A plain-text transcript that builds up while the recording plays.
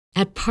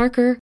At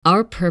Parker,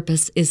 our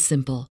purpose is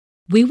simple.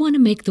 We want to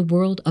make the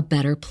world a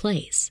better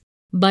place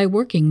by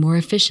working more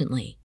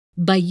efficiently,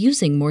 by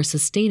using more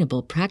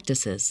sustainable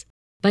practices,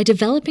 by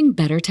developing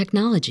better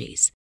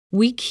technologies.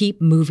 We keep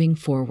moving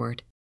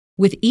forward.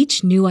 With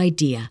each new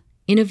idea,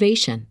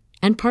 innovation,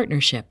 and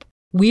partnership,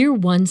 we're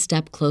one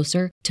step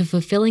closer to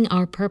fulfilling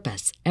our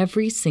purpose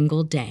every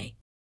single day.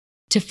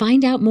 To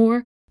find out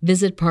more,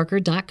 visit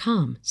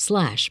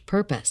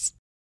parker.com/purpose.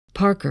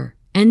 Parker,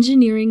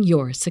 engineering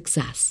your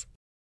success.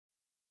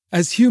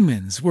 As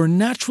humans, we're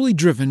naturally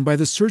driven by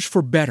the search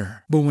for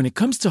better. But when it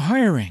comes to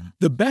hiring,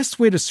 the best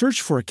way to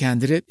search for a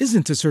candidate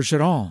isn't to search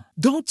at all.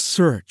 Don't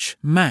search,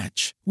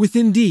 match with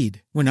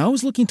Indeed. When I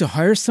was looking to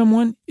hire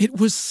someone, it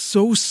was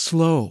so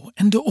slow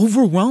and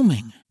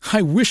overwhelming.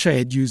 I wish I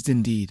had used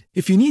Indeed.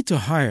 If you need to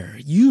hire,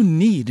 you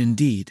need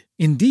Indeed.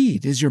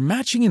 Indeed is your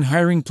matching and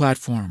hiring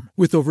platform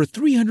with over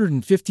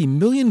 350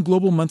 million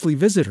global monthly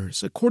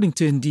visitors, according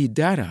to Indeed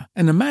data,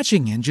 and a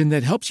matching engine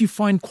that helps you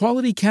find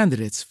quality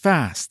candidates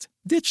fast.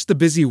 Ditch the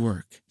busy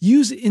work.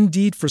 Use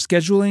Indeed for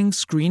scheduling,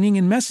 screening,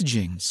 and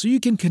messaging so you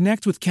can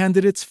connect with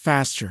candidates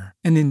faster.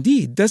 And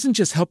Indeed doesn't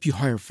just help you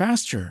hire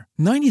faster.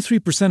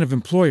 93% of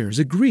employers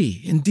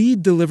agree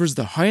Indeed delivers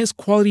the highest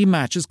quality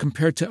matches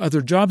compared to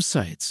other job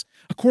sites,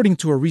 according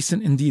to a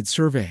recent Indeed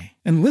survey.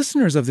 And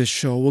listeners of this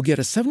show will get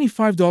a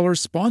 $75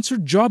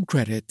 sponsored job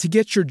credit to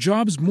get your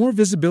jobs more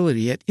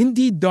visibility at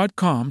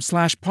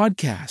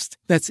Indeed.com/podcast.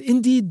 That's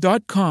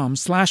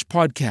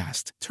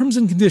Indeed.com/podcast. Terms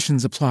and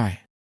conditions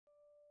apply.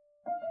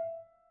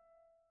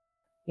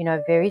 You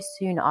know, very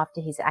soon after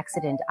his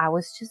accident, I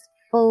was just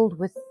filled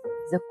with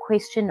the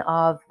question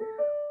of,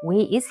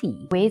 where is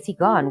he? Where is he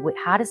gone?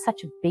 How does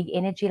such a big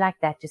energy like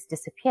that just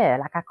disappear?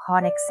 Like, I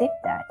can't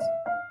accept that.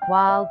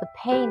 While the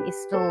pain is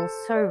still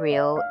so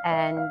real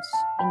and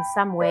in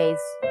some ways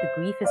the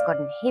grief has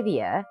gotten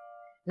heavier,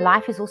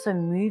 life is also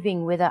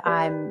moving, whether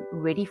I'm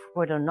ready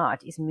for it or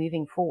not, is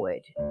moving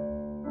forward.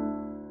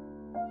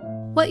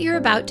 What you're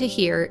about to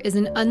hear is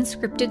an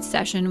unscripted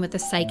session with a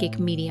psychic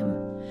medium.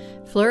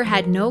 Fleur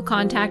had no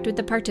contact with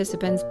the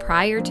participants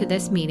prior to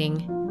this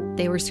meeting.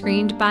 They were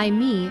screened by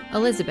me,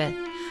 Elizabeth,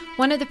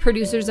 one of the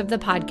producers of the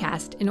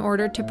podcast, in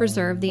order to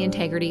preserve the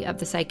integrity of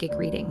the psychic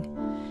reading.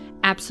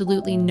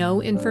 Absolutely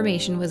no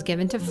information was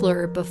given to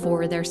Fleur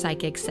before their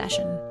psychic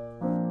session.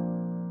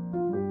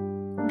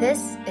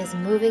 This is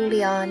Moving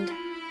Beyond,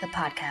 the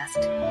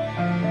podcast.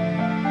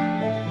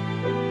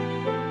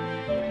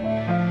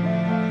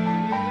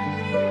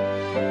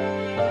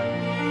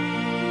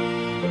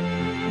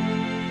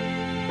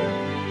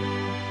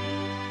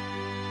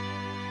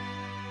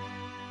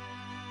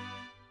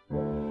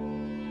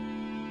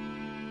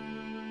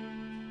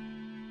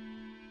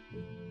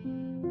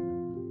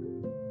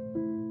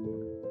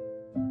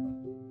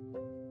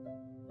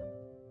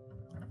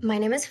 My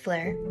name is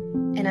Fleur,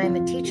 and I'm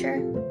a teacher,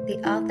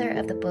 the author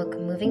of the book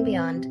Moving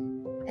Beyond,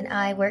 and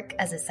I work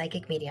as a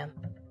psychic medium.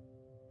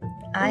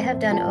 I have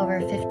done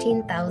over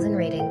 15,000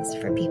 readings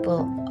for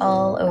people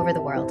all over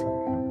the world.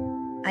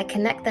 I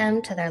connect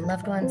them to their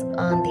loved ones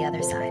on the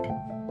other side.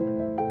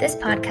 This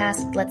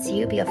podcast lets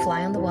you be a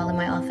fly on the wall in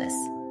my office,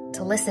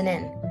 to listen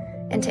in,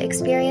 and to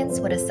experience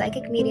what a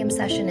psychic medium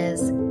session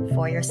is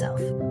for yourself.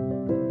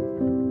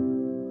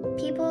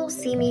 People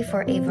see me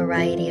for a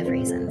variety of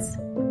reasons.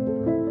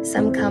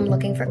 Some come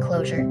looking for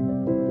closure,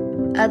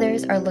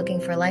 others are looking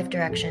for life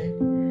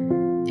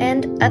direction,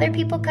 and other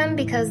people come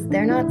because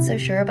they're not so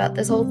sure about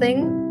this whole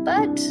thing,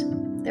 but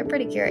they're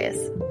pretty curious.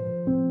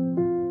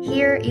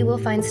 Here you will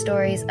find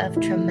stories of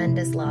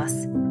tremendous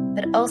loss,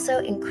 but also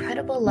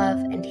incredible love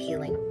and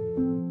healing.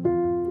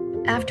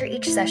 After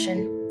each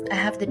session, I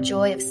have the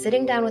joy of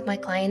sitting down with my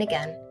client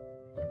again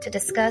to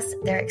discuss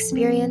their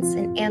experience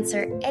and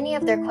answer any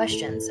of their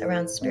questions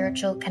around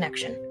spiritual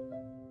connection.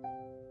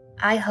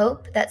 I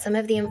hope that some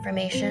of the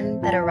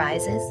information that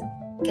arises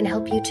can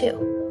help you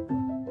too,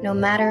 no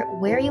matter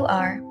where you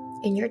are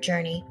in your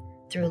journey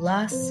through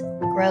loss,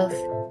 growth,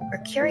 or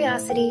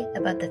curiosity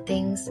about the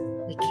things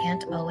we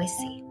can't always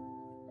see.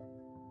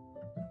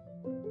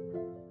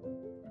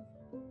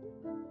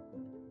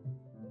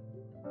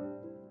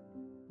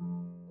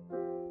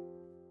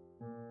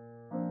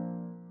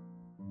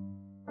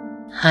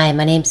 Hi,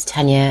 my name's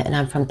Tanya and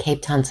I'm from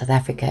Cape Town, South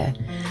Africa.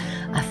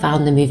 I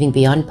found the Moving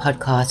Beyond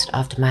podcast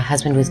after my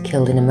husband was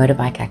killed in a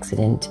motorbike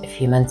accident a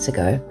few months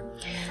ago.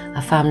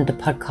 I found the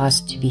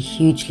podcast to be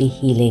hugely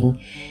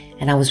healing,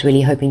 and I was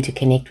really hoping to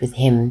connect with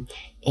him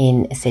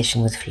in a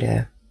session with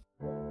Fleur.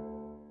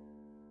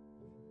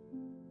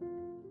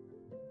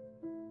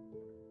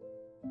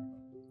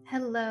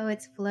 Hello,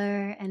 it's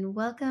Fleur, and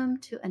welcome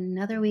to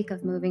another week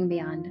of Moving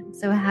Beyond. I'm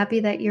so happy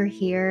that you're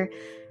here.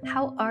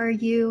 How are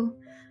you?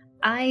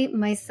 I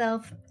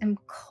myself am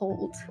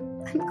cold.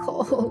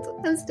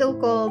 I'm still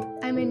cold.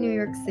 I'm in New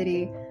York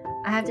City.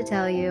 I have to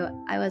tell you,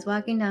 I was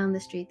walking down the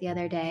street the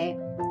other day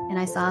and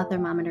I saw a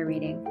thermometer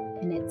reading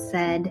and it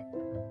said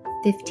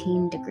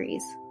 15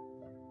 degrees.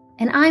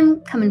 And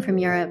I'm coming from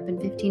Europe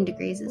and 15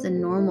 degrees is a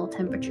normal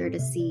temperature to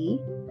see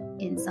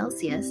in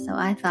Celsius. So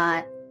I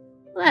thought,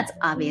 well, that's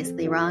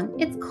obviously wrong.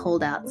 It's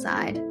cold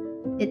outside.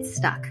 it's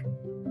stuck.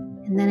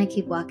 And then I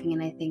keep walking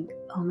and I think,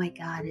 oh my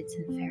God, it's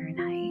in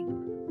Fahrenheit.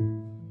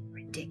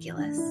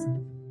 Ridiculous.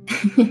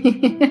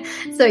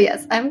 So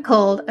yes, I'm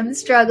cold. I'm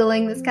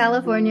struggling. This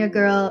California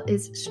girl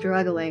is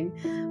struggling,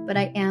 but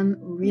I am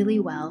really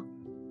well.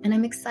 And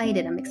I'm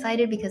excited. I'm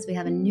excited because we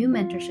have a new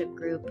mentorship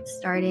group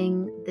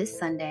starting this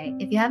Sunday.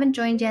 If you haven't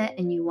joined yet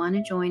and you want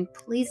to join,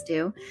 please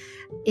do.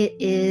 It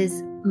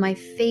is my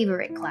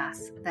favorite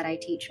class that I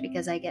teach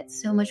because I get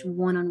so much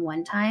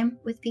one-on-one time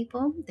with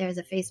people. There's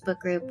a Facebook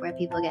group where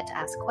people get to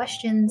ask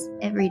questions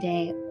every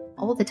day,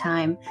 all the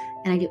time.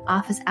 And I do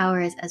office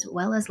hours as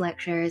well as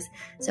lectures.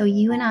 So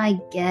you and I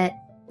get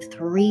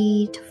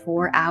 3 to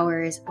 4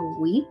 hours a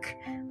week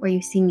where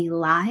you see me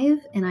live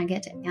and I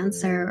get to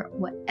answer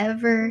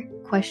whatever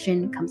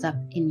question comes up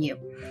in you.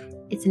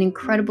 It's an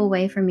incredible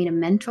way for me to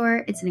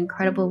mentor. It's an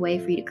incredible way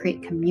for you to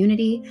create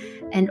community.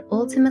 And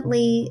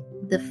ultimately,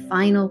 the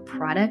final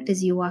product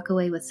is you walk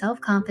away with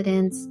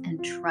self-confidence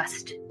and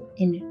trust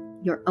in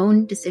your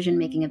own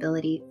decision-making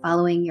ability,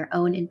 following your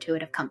own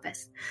intuitive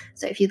compass.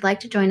 So if you'd like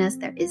to join us,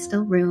 there is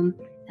still room,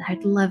 and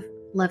I'd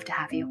love to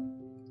have you.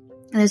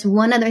 And there's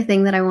one other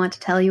thing that I want to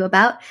tell you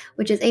about,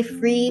 which is a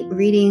free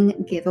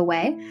reading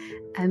giveaway.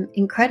 I'm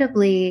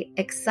incredibly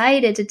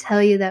excited to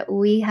tell you that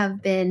we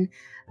have been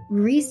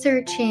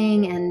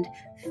researching and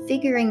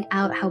figuring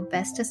out how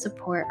best to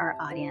support our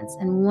audience.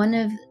 And one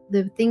of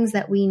the things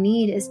that we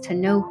need is to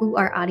know who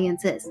our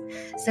audience is.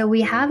 So we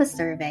have a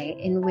survey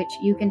in which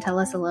you can tell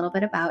us a little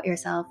bit about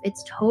yourself.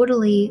 It's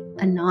totally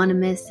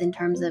anonymous in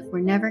terms of we're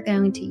never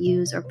going to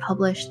use or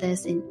publish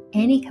this in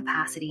any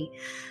capacity.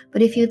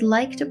 But if you'd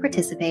like to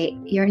participate,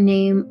 your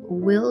name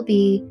will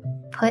be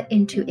put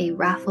into a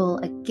raffle,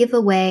 a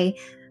giveaway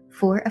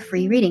for a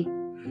free reading.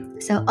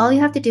 So all you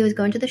have to do is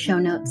go into the show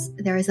notes.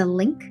 There is a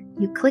link.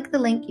 You click the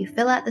link, you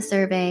fill out the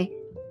survey,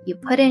 you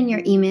put in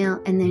your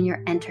email, and then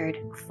you're entered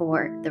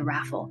for the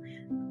raffle.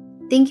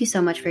 Thank you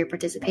so much for your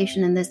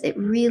participation in this. It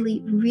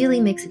really,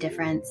 really makes a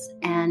difference.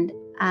 And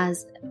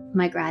as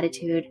my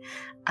gratitude,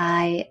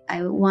 I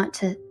want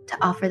to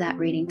offer that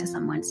reading to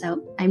someone.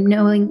 So I'm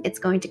knowing it's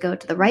going to go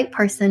to the right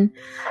person,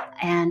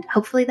 and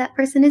hopefully that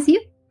person is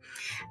you.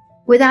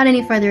 Without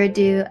any further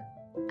ado,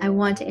 I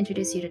want to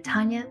introduce you to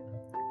Tanya.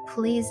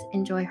 Please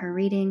enjoy her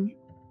reading,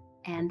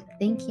 and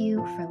thank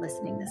you for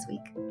listening this week.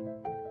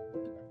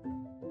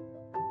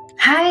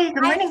 Hi,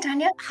 good morning,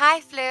 Tanya. Hi,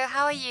 Fleur.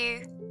 How are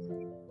you?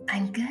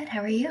 I'm good.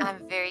 How are you?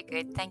 I'm very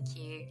good, thank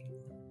you.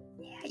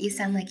 Yeah, you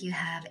sound like you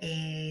have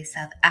a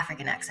South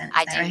African accent.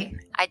 I Is that do. right?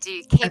 I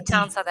do. Cape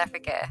Town, South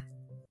Africa.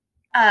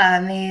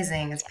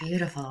 Amazing. It's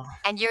beautiful.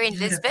 And you're in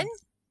Lisbon?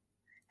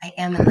 I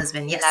am in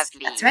Lisbon, yes.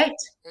 Lovely. That's right.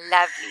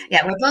 Lovely.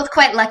 Yeah, we're both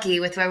quite lucky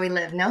with where we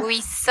live, no?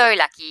 We're so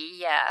lucky,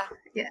 yeah.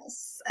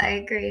 Yes, I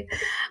agree.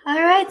 All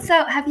right,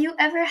 so have you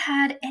ever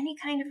had any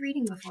kind of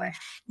reading before?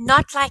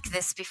 Not like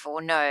this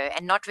before, no.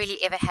 And not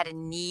really ever had a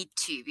need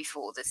to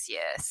before this year.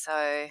 So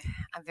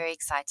I'm very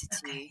excited to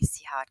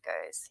see how it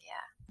goes,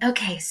 yeah.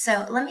 Okay,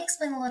 so let me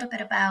explain a little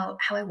bit about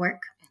how I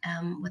work,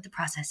 what the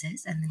process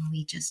is, and then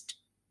we just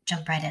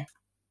jump right in.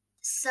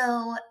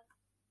 So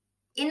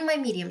in my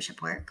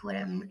mediumship work, what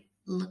I'm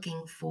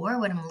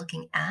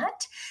looking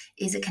at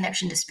is a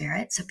connection to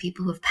spirit. So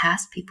people who have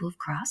passed, people who have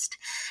crossed.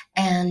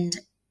 And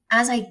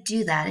as I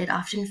do that, it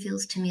often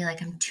feels to me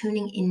like I'm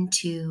tuning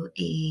into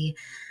a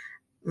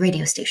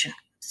radio station.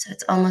 So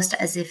it's almost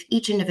as if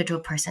each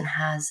individual person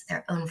has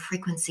their own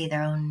frequency,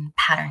 their own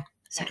pattern,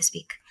 so to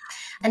speak.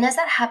 And as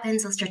that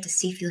happens, I'll start to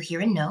see, feel, hear,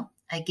 and know.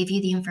 I give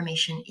you the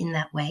information in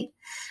that way.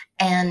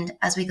 And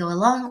as we go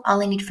along,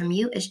 all I need from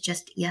you is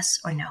just yes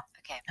or no.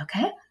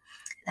 Okay?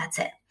 That's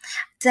it.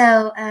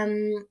 So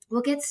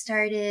we'll get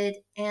started,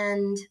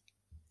 and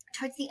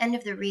towards the end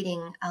of the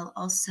reading, I'll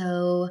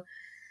also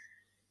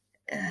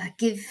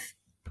give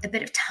a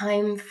bit of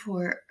time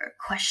for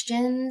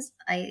questions.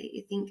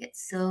 I think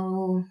it's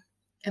so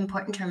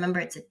important to remember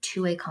it's a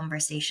two-way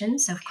conversation.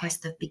 So, of course,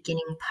 the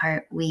beginning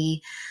part,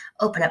 we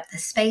open up the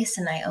space,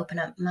 and I open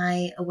up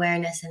my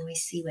awareness, and we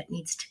see what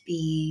needs to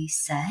be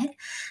said.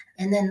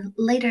 And then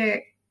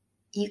later,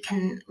 you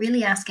can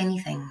really ask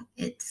anything.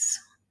 It's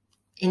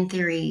in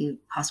theory,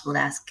 possible to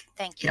ask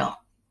it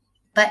all.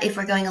 But if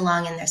we're going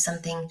along and there's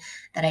something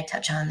that I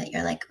touch on that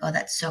you're like, oh,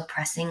 that's so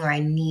pressing, or I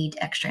need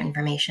extra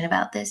information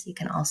about this, you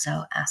can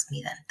also ask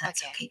me then.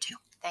 That's okay too.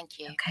 Thank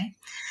you. Okay.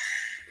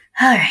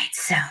 All right.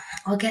 So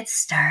we'll get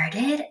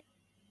started.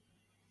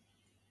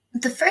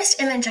 The first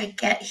image I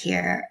get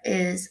here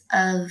is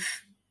of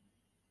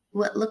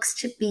what looks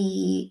to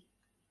be,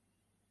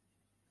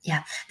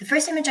 the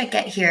first image I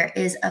get here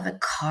is of a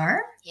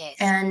car. Yes.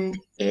 And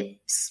it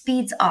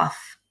speeds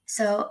off.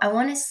 So I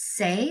want to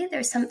say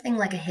there's something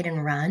like a hit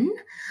and run,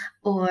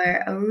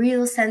 or a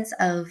real sense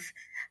of,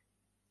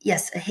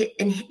 yes, a hit.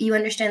 And you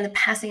understand the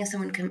passing of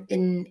someone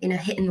in a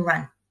hit and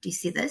run. Do you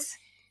see this?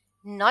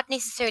 Not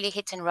necessarily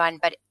hit and run,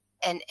 but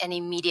an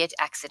immediate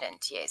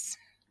accident, yes.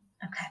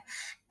 Okay.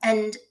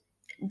 And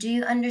do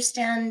you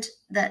understand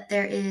that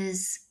there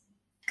is,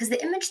 because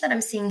the image that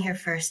I'm seeing here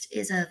first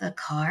is of a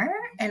car,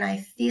 and I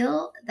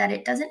feel that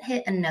it doesn't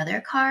hit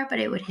another car, but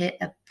it would hit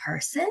a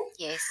person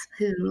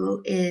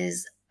who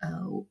is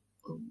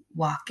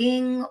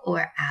walking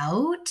or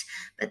out,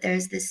 but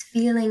there's this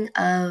feeling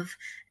of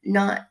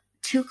not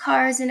two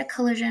cars in a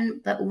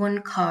collision, but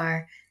one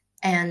car,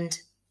 and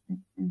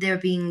there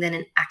being then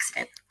an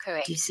accident.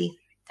 Correct. Do you see?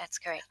 That's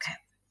correct. Okay.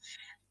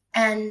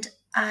 And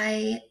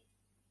I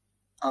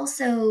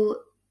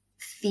also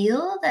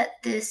feel that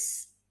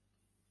this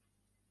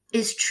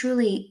is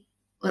truly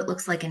what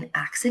looks like an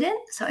accident.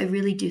 So I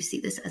really do see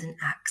this as an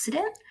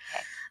accident.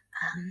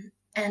 Okay.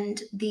 And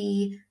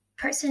the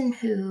person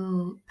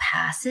who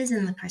passes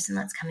and the person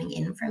that's coming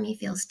in for me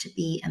feels to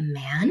be a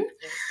man.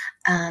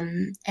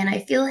 And I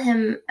feel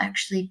him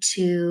actually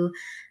to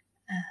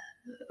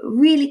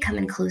really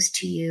coming close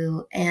to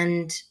you.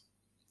 And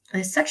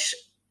there's such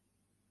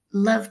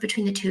love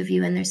between the two of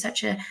you. And there's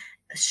such a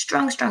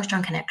strong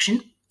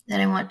connection that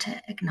I want to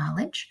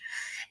acknowledge.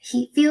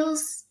 He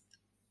feels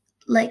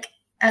like,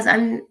 as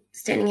I'm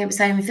standing here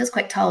beside him, he feels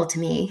quite tall to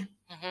me.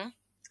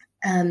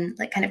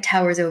 Like kind of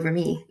towers over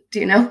me, do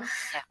you know?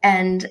 Yeah.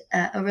 And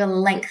a real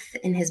length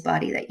in his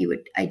body that you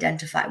would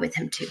identify with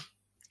him too.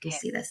 Do you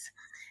see this?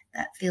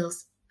 That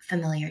feels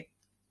familiar.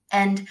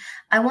 And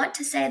I want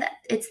to say that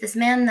it's this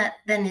man that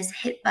then is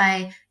hit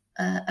by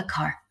a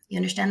car. You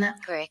understand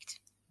that? Correct.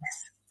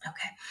 Yes.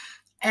 Okay.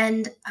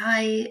 And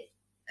I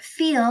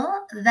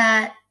feel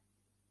that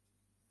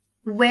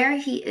where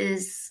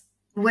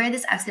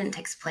this accident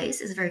takes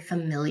place is a very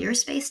familiar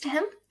space to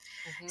him.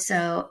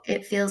 So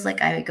it feels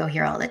like I go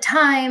here all the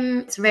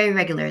time. It's very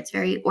regular. It's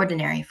very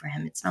ordinary for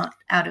him. It's not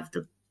out of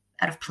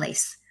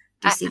place.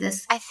 Do you see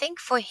this? I think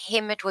for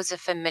him it was a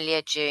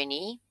familiar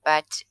journey,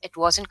 but it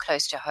wasn't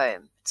close to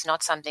home. It's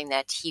not something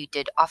that he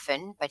did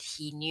often, but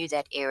he knew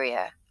that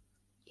area.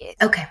 Yes.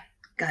 Okay,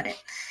 got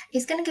it.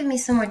 He's going to give me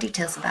some more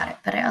details about it,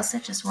 but I also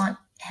just want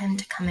him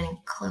to come in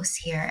close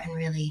here and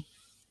really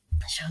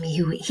show me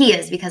who he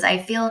is, because I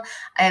feel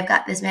I have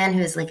got this man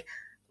who is like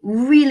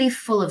really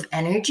full of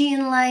energy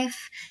in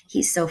life.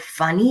 He's so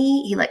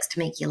funny. He likes to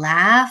make you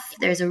laugh.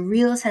 There's a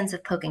real sense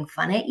of poking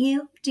fun at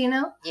you. Do you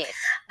know? Yes.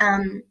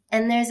 And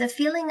there's a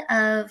feeling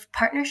of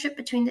partnership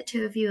between the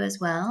two of you as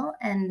well,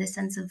 and the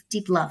sense of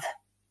deep love.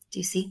 Do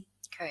you see?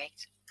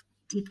 Correct.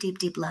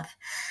 Deep love.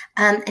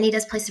 And he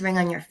does place a ring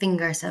on your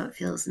finger, so it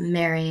feels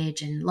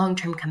marriage and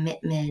long-term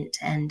commitment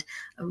and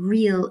a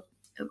real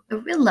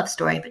love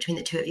story between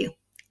the two of you,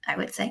 I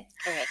would say.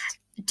 Correct.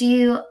 Do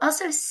you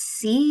also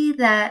see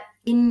that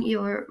in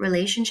your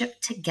relationship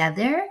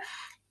together?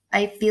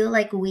 I feel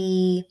like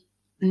we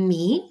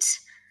meet.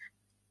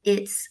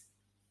 It's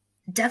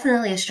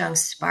definitely a strong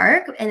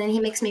spark. And then he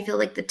makes me feel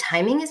like the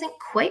timing isn't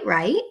quite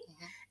right.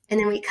 And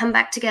then we come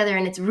back together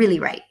and it's really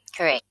right.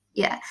 Correct.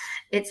 Yeah.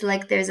 It's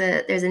like there's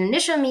an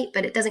initial meet,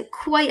 but it doesn't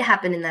quite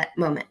happen in that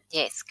moment.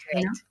 Yes,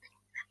 correct. You know?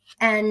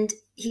 And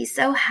he's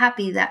so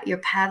happy that your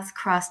paths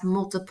crossed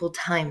multiple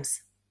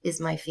times, is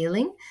my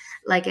feeling.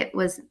 Like it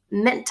was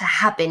meant to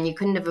happen. You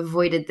couldn't have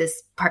avoided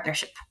this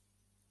partnership.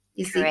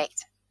 You see?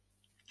 Correct.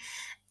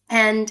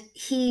 And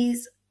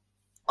he's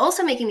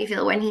also making me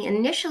feel when he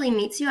initially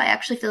meets you, I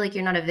actually feel like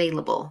you're not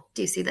available.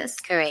 Do you see this?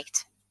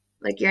 Correct.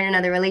 Like you're in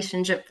another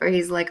relationship where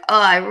he's like,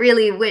 oh, I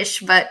really wish,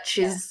 but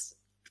she's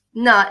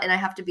not, and I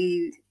have to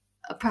be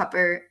a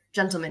proper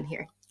gentleman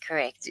here.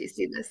 Correct. Do you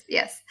see this?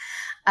 Yes.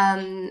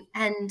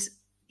 And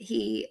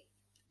he,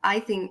 I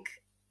think,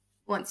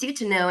 wants you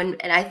to know, and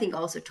I think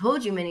also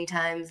told you many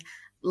times,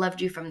 loved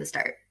you from the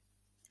start,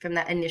 from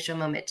that initial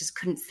moment, just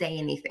couldn't say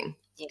anything.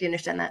 Yeah. Do you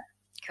understand that?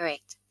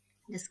 Correct.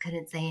 Just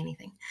couldn't say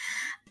anything.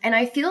 And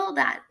I feel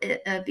that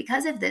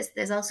because of this,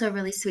 there's also a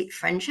really sweet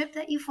friendship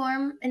that you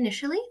form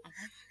initially,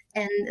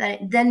 and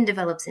that it then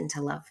develops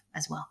into love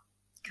as well.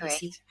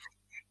 Correct.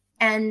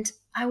 And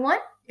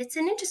it's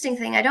an interesting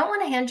thing. I don't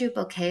want to hand you a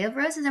bouquet of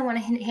roses. I want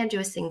to hand you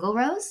a single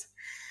rose.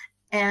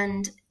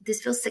 And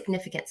this feels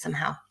significant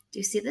somehow. Do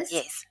you see this?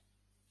 Yes.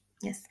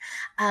 Yes.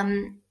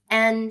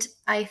 And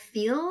I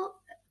feel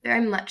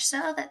very much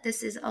so that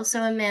this is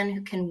also a man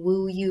who can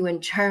woo you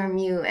and charm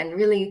you and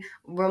really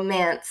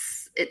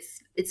romance.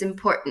 It's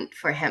important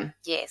for him.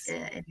 Yes.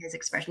 In his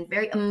expression.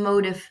 Very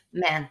emotive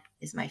man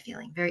is my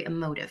feeling. Very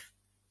emotive.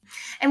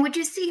 And would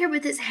you see here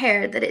with his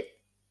hair that it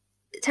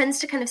tends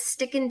to kind of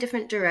stick in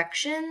different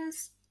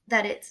directions,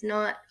 that it's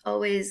not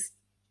always,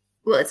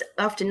 well, it's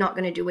often not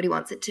going to do what he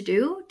wants it to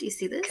do. Do you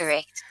see this?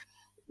 Correct.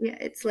 Yeah,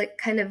 it's like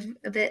kind of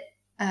a bit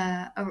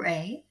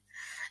array.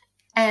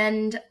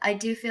 And I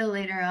do feel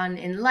later on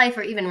in life,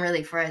 or even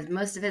really for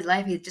most of his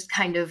life, he just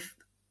kind of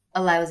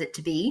allows it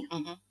to be.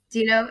 Mm-hmm. Do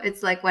you know?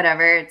 It's like,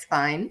 whatever, it's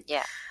fine.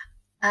 Yeah.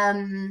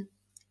 And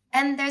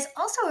there's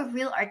also a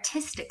real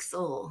artistic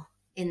soul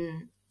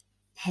in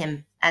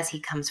him as he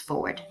comes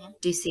forward. Mm-hmm.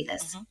 Do you see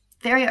this? Mm-hmm.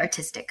 Very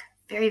artistic.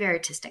 Very, very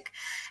artistic.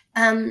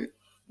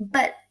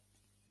 But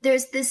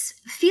there's this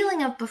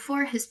feeling of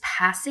before his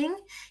passing,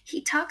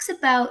 he talks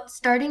about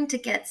starting to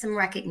get some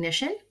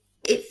recognition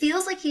it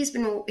feels like he'd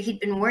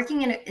been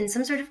working in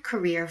some sort of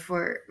career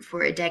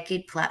for a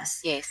decade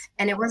plus. Yes.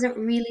 And it wasn't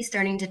really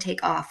starting to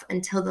take off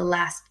until the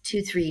last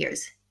 2-3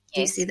 years.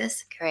 Do you see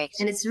this? Correct.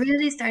 And it's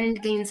really starting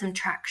to gain some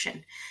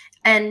traction.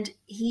 And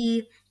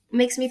he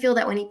makes me feel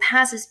that when he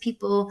passes,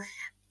 people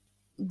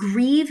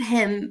grieve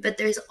him, but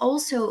there's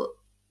also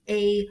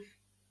a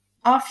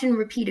often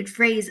repeated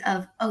phrase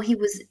of, oh, he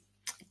was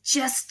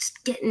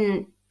just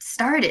getting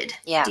started.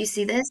 Yeah. Do you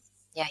see this?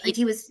 Yeah. Like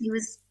he was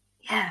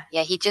yeah.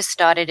 Yeah, he just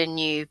started a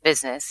new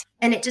business.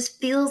 And it just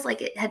feels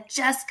like it had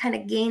just kind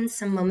of gained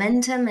some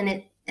momentum,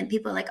 and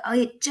people are like, oh,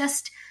 he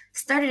just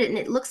started it, and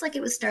it looks like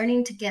it was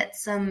starting to get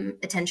some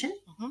attention.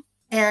 Mm-hmm.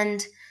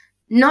 And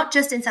not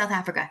just in South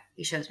Africa,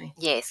 he shows me.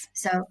 Yes.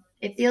 So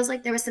it feels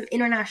like there was some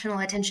international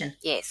attention.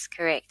 Yes,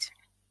 correct.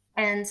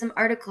 And some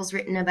articles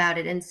written about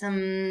it and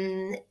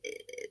some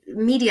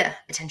media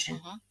attention.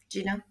 Mm-hmm. Do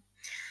you know?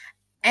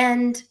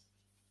 And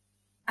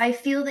I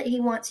feel that he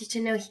wants you to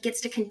know he gets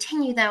to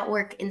continue that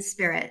work in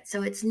spirit.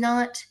 So it's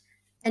not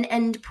an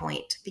end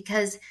point,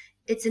 because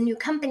it's a new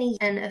company,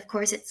 and of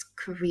course it's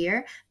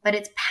career, but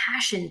it's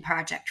passion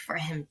project for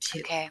him too.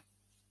 Okay.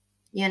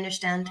 You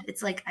understand?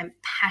 It's like, I'm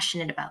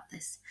passionate about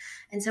this.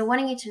 And so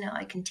wanting you to know,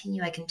 I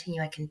continue.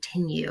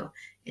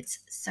 It's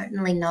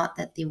certainly not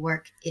that the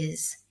work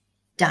is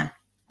done.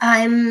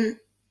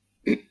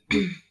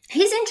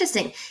 He's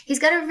interesting. He's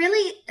got a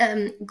really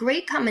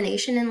great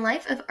combination in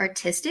life of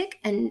artistic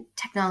and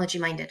technology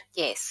minded.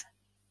 Yes.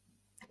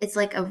 It's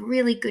like a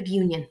really good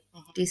union.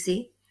 Mm-hmm. Do you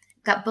see?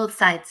 Got both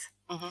sides.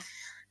 Mm-hmm.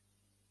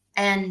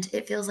 And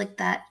it feels like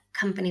that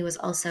company was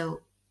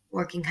also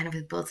working kind of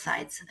with both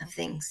sides of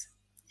things,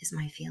 is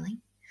my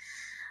feeling.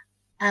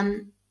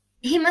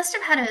 He must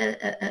have had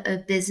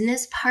a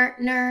business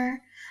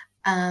partner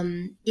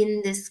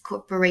in this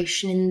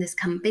corporation, in this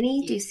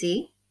company. Do you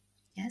see?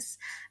 Yes.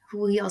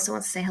 Who he also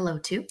wants to say hello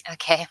to.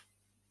 Okay.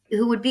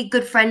 Who would be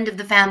good friend of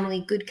the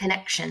family, good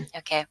connection.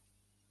 Okay.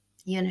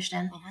 You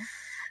understand?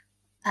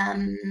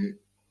 Mm-hmm.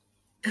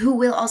 Who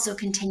will also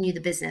continue the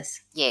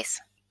business.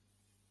 Yes.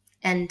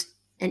 And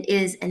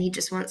he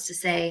just wants to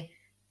say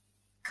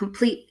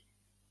complete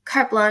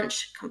carte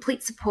blanche,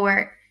 complete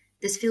support.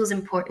 This feels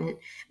important,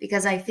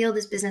 because I feel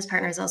this business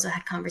partner has also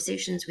had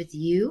conversations with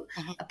you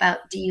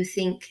about, do you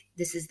think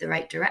this is the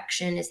right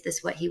direction? Is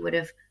this what he would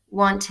have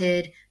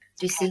wanted?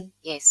 Do you see?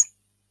 Yes.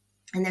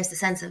 And there's the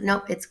sense of,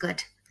 nope, it's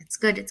good. It's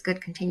good. It's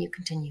good. Continue,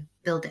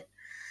 build it.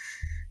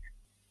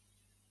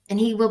 And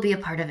he will be a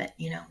part of it,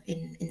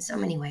 in so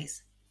many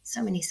ways,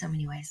 so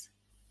many ways.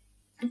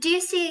 Do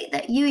you see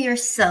that you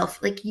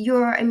yourself, like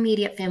your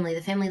immediate family,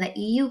 the family that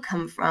you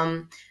come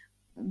from,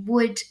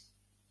 would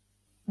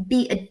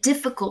be a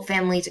difficult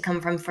family to come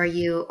from for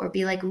you, or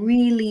be like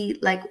really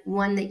like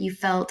one that you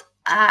felt,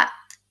 I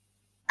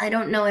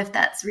don't know if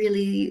that's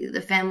really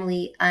the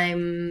family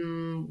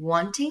I'm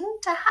wanting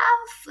to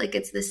have? Like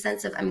it's this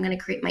sense of, I'm going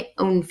to create my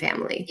own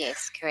family.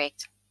 Yes,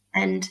 correct.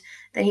 And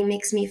that he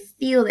makes me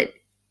feel that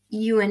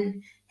you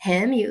and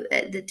him,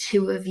 the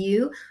two of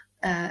you,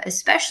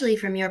 especially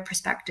from your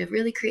perspective,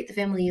 really create the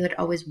family you had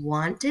always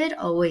wanted,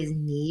 always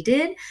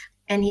needed.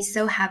 And he's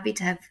so happy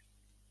to have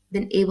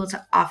been able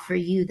to offer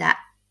you that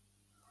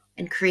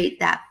and create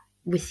that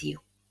with you.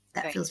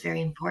 That right. Feels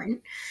very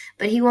important.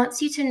 But he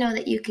wants you to know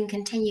that you can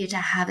continue to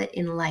have it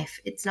in life.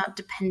 It's not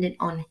dependent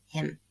on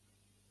him.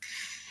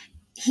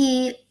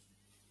 He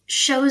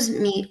shows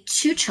me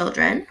 2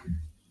 children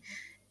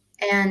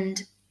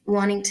and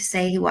wanting to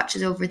say he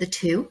watches over the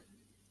 2.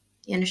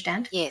 You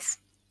understand? Yes.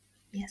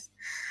 Yes.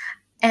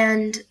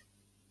 And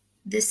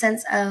the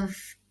sense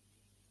of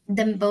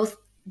them both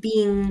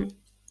being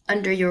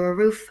under your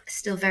roof,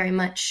 still very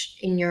much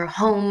in your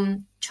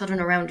home,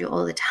 children around you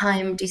all the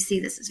time. Do you see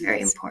this is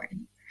very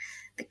important?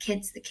 The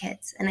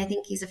kids. And I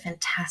think he's a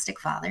fantastic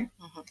father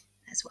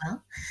as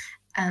well.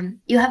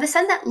 You have a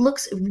son that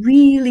looks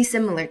really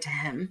similar to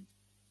him.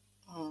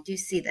 Do you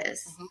see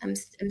this?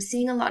 I'm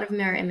seeing a lot of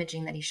mirror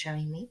imaging that he's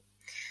showing me.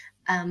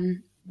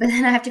 But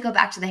then I have to go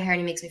back to the hair, and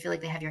he makes me feel like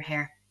they have your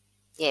hair.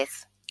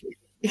 Yes.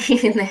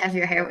 They have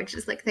your hair, which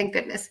is like, thank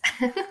goodness,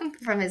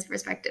 from his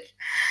perspective.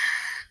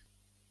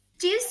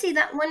 Do you see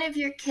that one of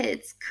your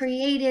kids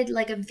created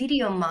like a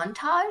video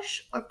montage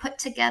or put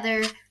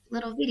together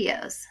little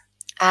videos?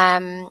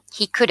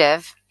 He could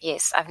have.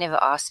 Yes, I've never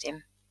asked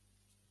him.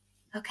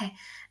 Okay.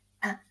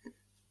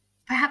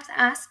 Perhaps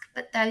ask,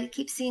 but I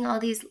keep seeing all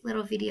these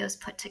little videos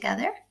put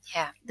together.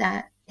 Yeah.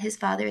 That his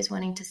father is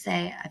wanting to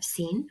say, I've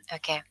seen.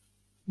 Okay.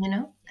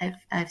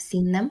 I've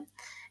seen them,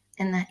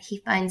 and that he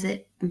finds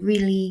it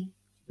really,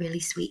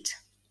 really sweet.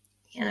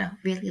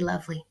 Really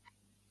lovely.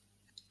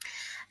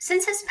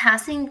 Since his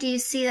passing, do you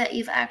see that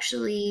you've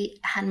actually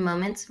had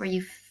moments where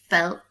you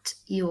felt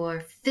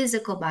your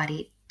physical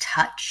body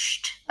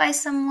touched by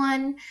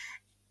someone?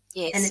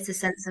 Yes. And it's a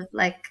sense of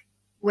like,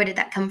 where did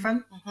that come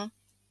from? Mm-hmm.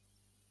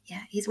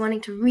 Yeah, he's wanting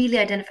to really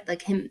identify,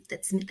 like, him,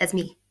 that's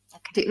me.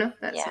 Okay. Do you know?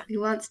 He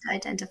wants to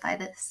identify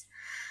this.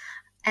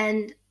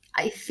 And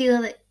I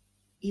feel that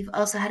you've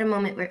also had a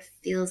moment where it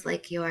feels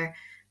like your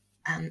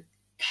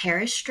hair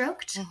is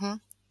stroked. Mm-hmm.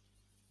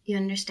 You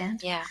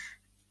understand? Yeah.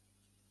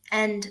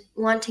 and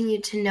wanting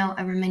you to know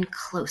I remain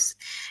close.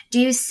 Do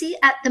you see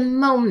at the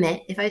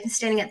moment, if I'm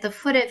standing at the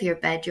foot of your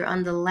bed, you're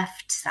on the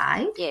left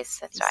side? Yes,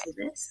 that's Do you right.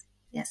 see this?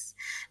 Yes,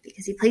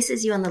 because he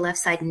places you on the left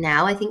side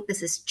now. I think this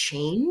has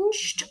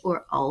changed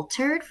or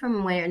altered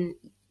from when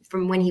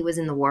he was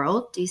in the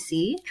world. Do you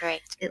see?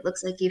 Correct. It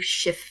looks like you've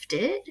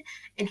shifted,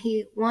 and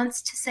he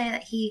wants to say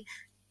that he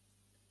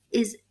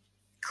is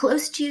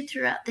close to you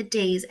throughout the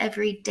days,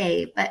 every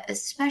day, but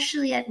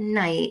especially at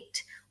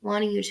night,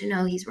 wanting you to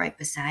know he's right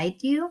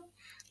beside you.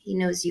 He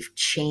knows you've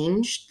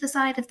changed the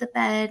side of the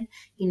bed.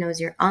 He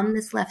knows you're on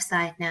this left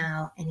side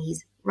now, and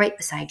he's right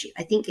beside you.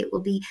 I think it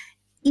will be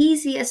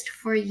easiest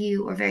for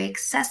you, or very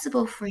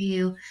accessible for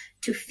you,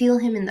 to feel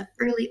him in the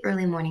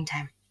early morning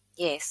time.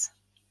 Yes.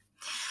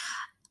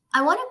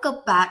 I want to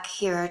go back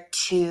here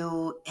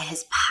to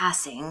his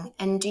passing.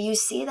 And do you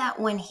see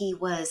that when he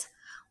was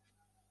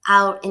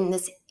out in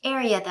this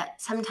area, that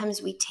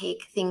sometimes we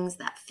take things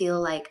that feel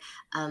like,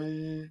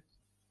 they're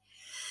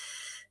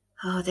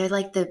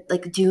like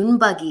dune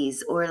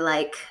buggies, or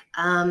like,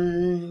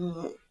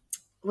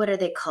 what are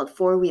they called?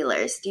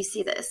 4-wheelers. Do you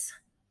see this?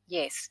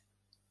 Yes.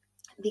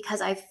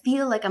 Because I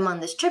feel like I'm on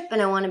this trip and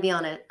I want to be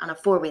on a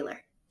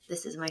 4-wheeler.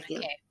 This is my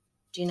feeling. Okay.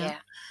 Do you know? Yeah.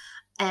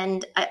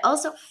 And I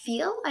also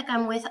feel like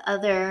I'm with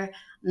other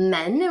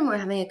men and we're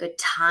having a good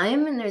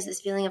time. And there's this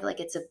feeling of like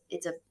it's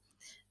a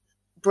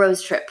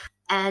bros trip.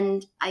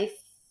 And I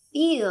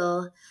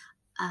feel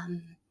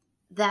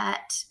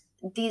that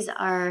these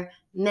are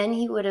men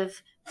he would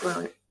have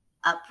grown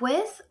up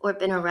with or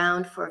been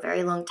around for a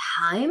very long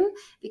time,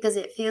 because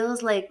it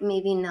feels like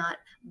maybe not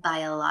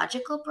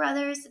biological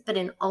brothers, but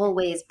in all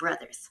ways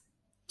brothers.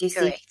 Do you see?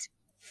 Correct.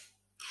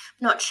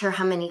 I'm not sure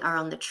how many are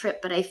on the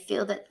trip, but I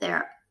feel that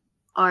there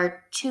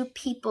are 2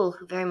 people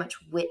who very much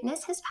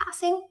witness his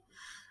passing,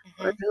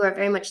 or who are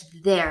very much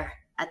there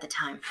at the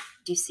time.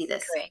 Do you see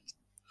this?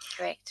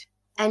 Correct.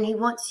 And he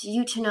wants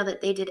you to know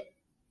that they did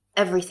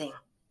everything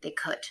they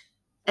could.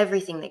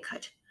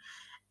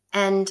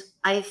 And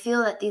I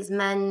feel that these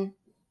men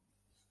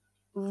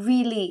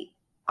really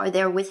are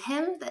there with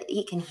him, that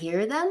he can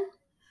hear them.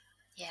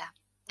 Yeah.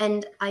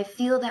 And I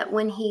feel that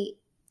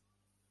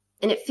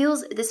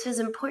this is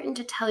important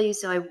to tell you,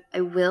 so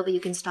I will, but you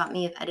can stop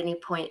me at any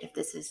point if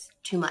this is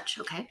too much,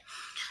 okay?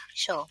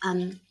 Sure.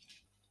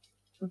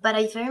 But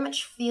I very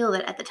much feel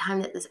that at the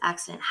time that this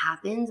accident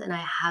happens and I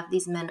have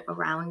these men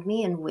around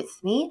me and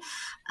with me,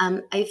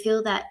 I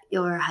feel that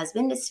your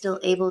husband is still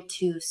able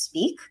to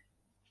speak.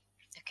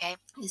 Okay.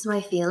 Is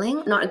my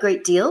feeling. Not a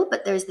great deal,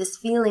 but there's this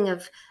feeling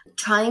of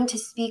trying to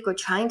speak or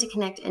trying to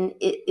connect, and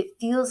it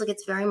feels like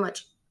it's very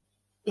much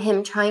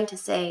him trying to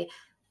say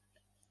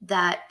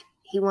that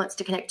he wants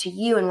to connect to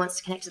you and wants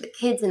to connect to the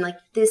kids, and like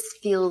this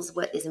feels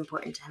what is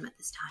important to him at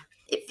this time.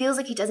 It feels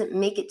like he doesn't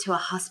make it to a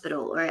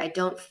hospital, or I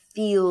don't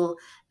feel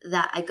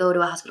that I go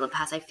to a hospital and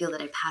pass. I feel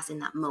that I pass in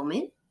that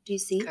moment. Do you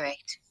see?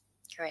 Correct.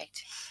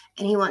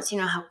 And he wants you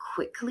to know how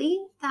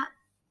quickly that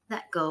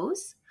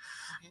goes,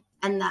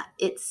 and that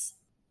it's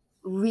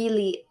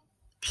really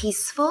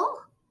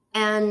peaceful,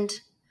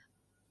 and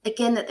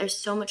again that there's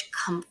so much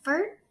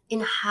comfort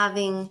in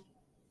having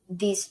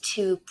these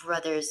 2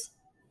 brothers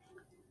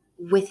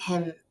with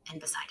him and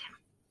beside him.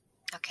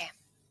 Okay.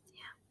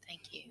 Yeah.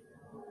 Thank you.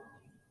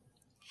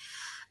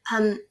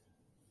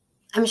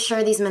 I'm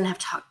sure these men have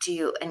talked to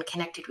you and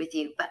connected with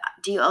you, but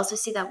do you also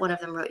see that one of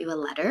them wrote you a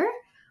letter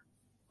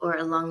or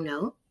a long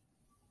note?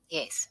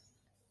 Yes.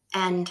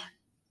 And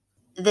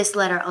this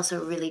letter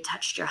also really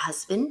touched your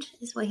husband,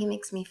 is what he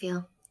makes me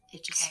feel.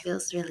 It just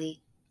feels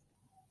really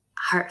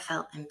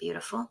heartfelt and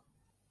beautiful.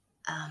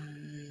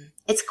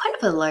 It's quite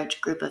of a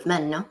large group of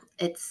men, no?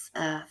 It's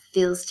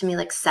feels to me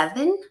like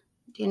 7.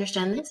 Do you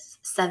understand this?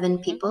 7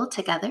 people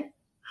together.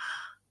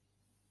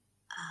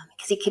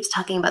 Because he keeps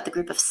talking about the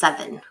group of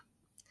 7.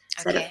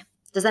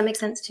 Does that make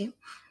sense to you?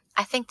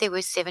 I think there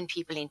were 7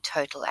 people in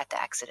total at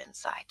the accident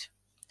site.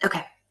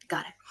 Okay,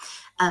 got it.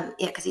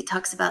 Yeah, because he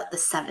talks about the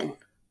 7.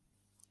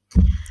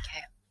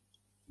 Okay.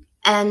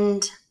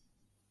 And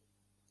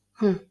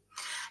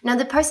now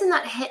the person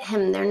that hit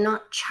him, they're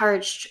not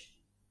charged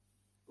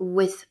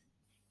with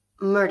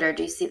murder.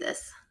 Do you see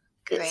this?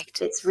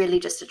 Correct. It's really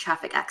just a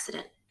traffic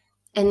accident.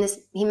 And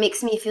he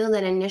makes me feel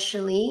that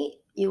initially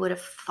you would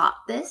have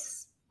fought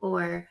this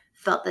or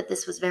felt that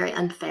this was very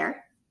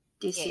unfair.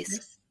 Do you see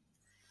this?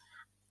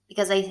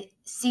 Because I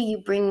see you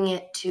bringing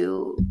it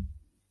to,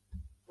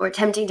 or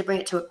attempting to bring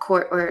it to a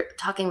court, or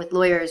talking with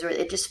lawyers, or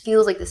it just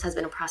feels like this has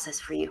been a process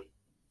for you.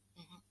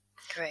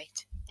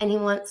 Correct. And he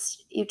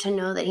wants you to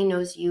know that he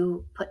knows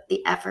you put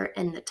the effort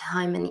and the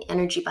time and the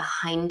energy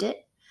behind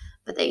it,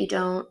 but that you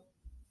don't,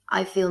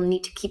 I feel,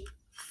 need to keep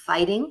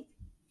fighting,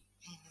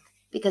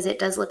 because it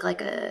does look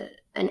like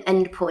an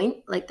end point,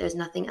 like there's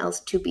nothing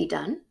else to be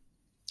done.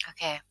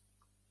 Okay.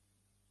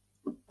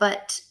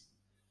 But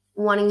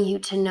wanting you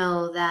to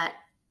know that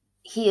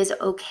he is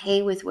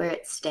okay with where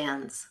it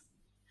stands.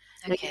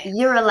 Okay. Like,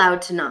 you're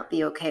allowed to not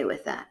be okay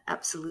with that.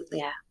 Absolutely.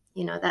 Yeah.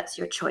 You know, that's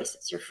your choice.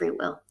 It's your free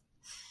will.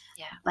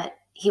 Yeah. But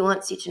he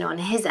wants you to know on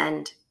his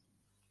end,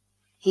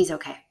 he's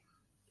okay.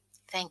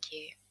 Thank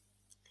you.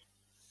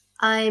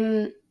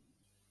 I'm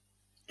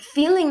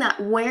feeling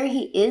that where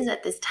he is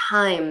at this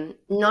time,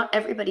 not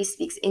everybody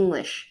speaks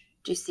English.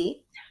 Do you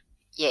see?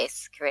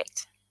 Yes,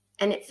 correct.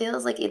 And it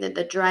feels like either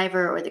the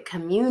driver or the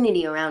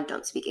community around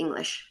don't speak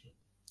English.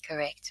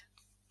 Correct.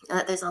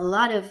 There's a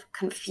lot of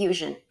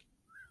confusion.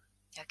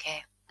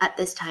 Okay. At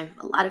this time,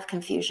 a lot of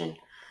confusion.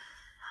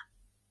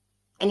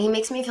 And he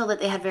makes me feel that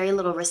they had very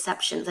little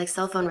reception, like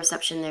cell phone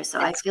reception there. So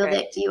That's I feel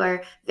correct. that you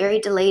are very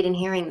delayed in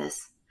hearing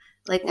this.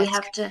 Like we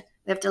have to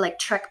like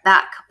trek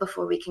back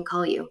before we can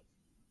call you.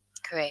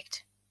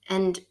 Correct.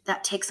 And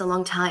that takes a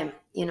long time,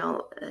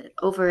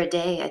 over a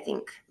day, I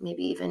think,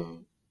 maybe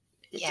even.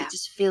 It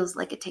just feels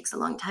like it takes a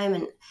long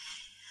time.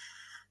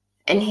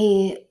 And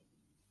he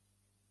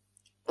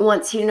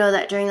wants you to know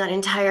that during that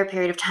entire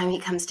period of time, he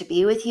comes to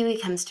be with you. He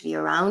comes to be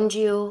around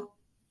you.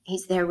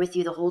 He's there with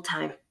you the whole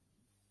time.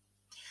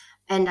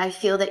 And I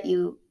feel that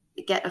you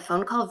get a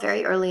phone call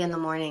very early in the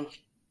morning.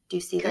 Do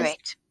you see this?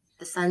 Correct.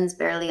 The sun's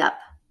barely up.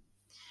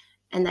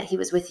 And that he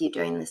was with you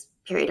during this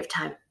period of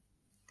time.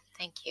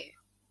 Thank you.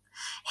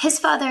 His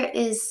father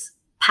is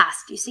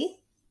passed, you see?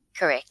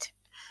 Correct.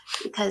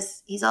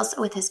 Because he's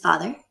also with his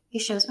father, he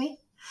shows me.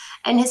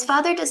 And his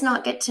father does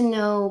not get to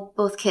know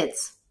both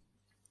kids.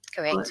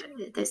 Correct.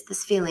 There's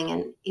this feeling,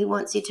 and he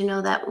wants you to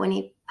know that when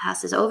he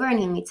passes over and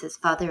he meets his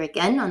father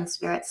again on the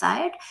spirit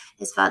side,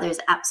 his father is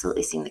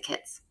absolutely seeing the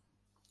kids.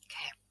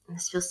 Okay. And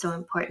this feels so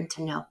important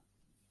to know.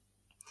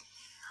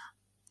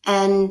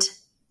 And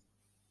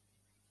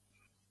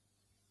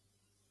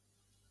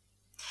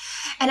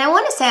I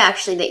want to say,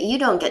 actually, that you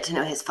don't get to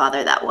know his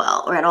father that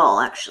well, or at all,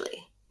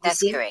 actually.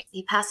 That's correct.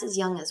 He passes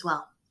young as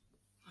well.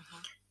 Mm-hmm.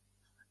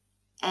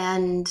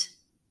 And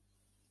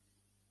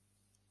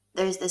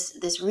there's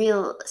this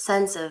real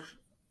sense of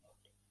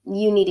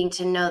you needing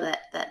to know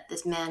that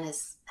this man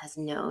has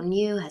known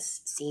you,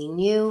 has seen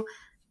you.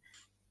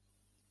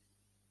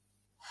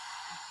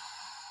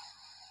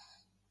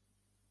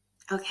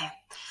 Okay.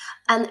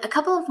 And a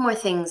couple of more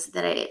things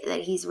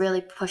that he's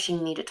really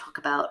pushing me to talk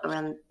about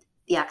around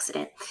the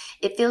accident.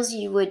 It feels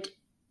you would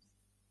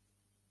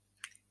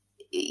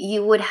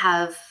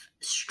have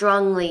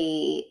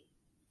strongly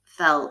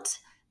felt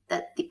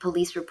that the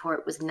police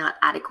report was not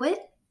adequate.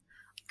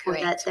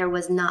 Correct. Or that there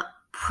was not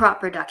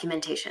proper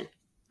documentation.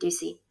 Do you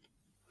see?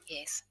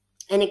 Yes.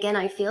 And again,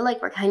 I feel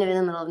like we're kind of in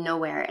the middle of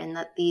nowhere, and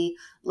that the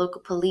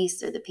local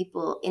police or the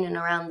people in and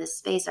around this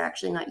space are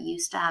actually not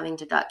used to having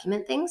to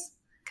document things.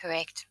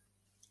 Correct.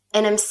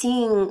 And I'm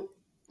seeing,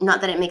 not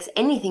that it makes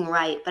anything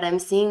right, but I'm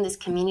seeing this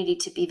community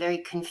to be very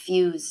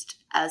confused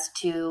as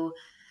to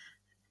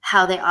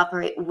how they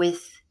operate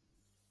with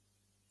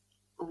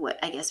what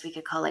I guess we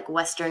could call like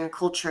Western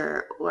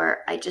culture, or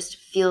I just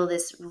feel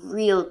this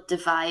real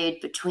divide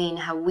between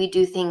how we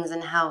do things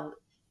and how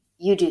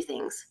you do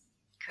things.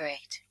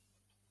 Correct.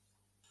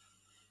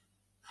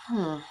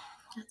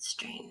 That's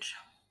strange.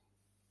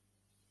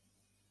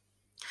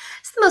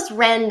 It's the most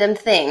random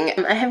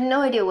thing. I have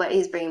no idea what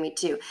he's bringing me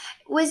to.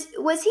 Was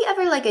he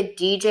ever like a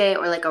DJ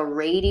or like a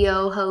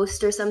radio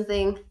host or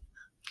something?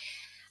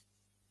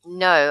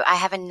 No, I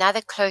have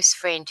another close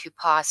friend who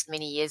passed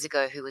many years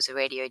ago who was a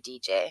radio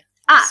DJ.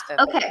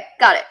 Okay,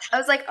 got it. I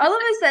was like, all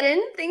of a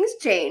sudden, things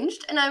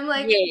changed, and I'm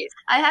like, yes.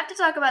 I have to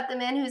talk about the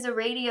man who's a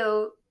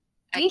radio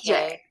DJ.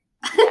 Okay.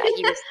 Yeah,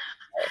 he was.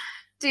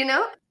 Do you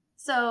know?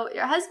 So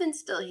your husband's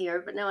still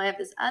here, but now I have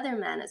this other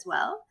man as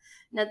well.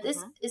 Now,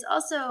 this is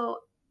also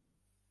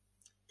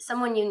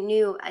someone you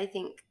knew, I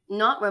think,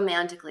 not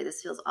romantically.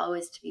 This feels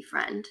always to be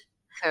friend.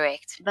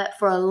 Correct. But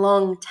for a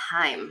long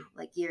time,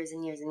 like years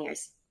and years and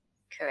years.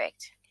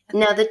 Correct.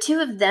 Now, the two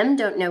of them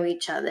don't know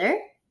each other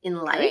in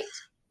life.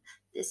 Correct.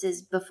 This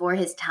is before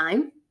his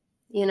time,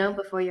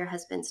 before your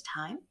husband's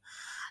time.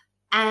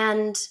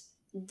 And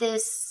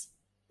this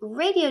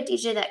radio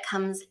DJ that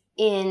comes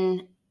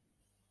in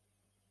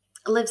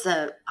lives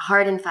a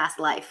hard and fast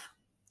life.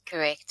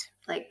 Correct.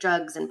 Like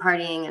drugs and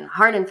partying and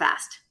hard and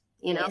fast,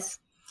 Yes.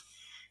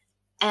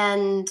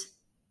 And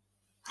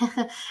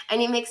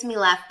he makes me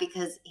laugh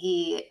because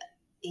he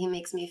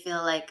makes me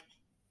feel like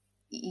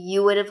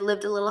you would have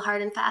lived a little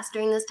hard and fast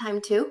during this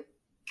time too.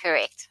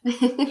 Correct.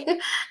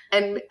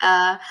 And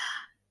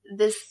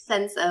this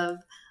sense of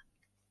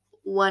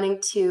wanting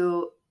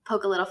to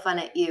poke a little fun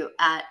at you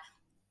at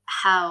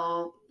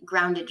how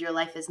grounded your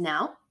life is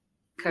now.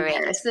 Correct.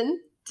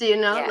 Comparison. Do you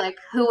know? Yeah. Like,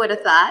 who would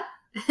have thought?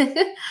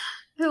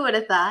 Who would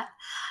have thought?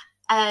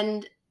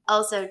 And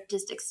also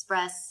just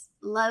express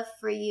love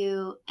for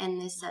you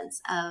and this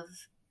sense of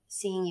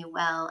seeing you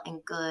well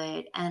and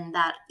good. And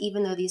that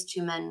even though these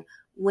two men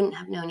wouldn't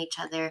have known each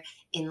other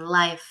in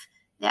life,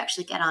 they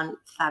actually get on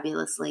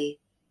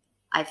fabulously,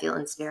 I feel,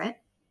 in spirit.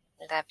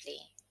 Lovely.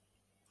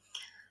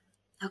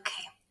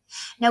 Okay.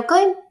 Now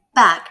going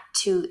back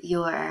to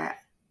your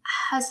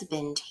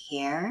husband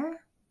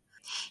here,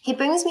 he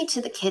brings me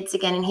to the kids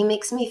again, and he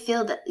makes me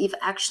feel that you've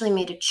actually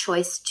made a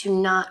choice to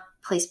not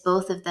place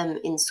both of them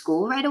in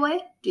school right away.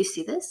 Do you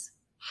see this?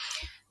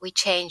 We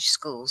changed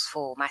schools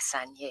for my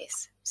son,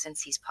 yes,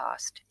 since he's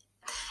passed.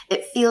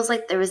 It feels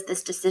like there was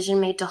this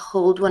decision made to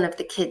hold one of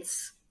the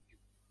kids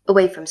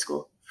away from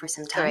school for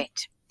some time.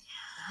 Correct.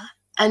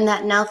 And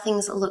that now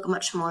things look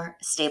much more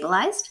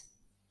stabilized.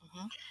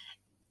 Mm-hmm.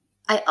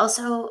 I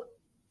also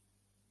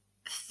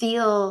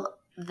feel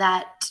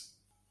that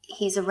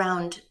he's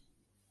around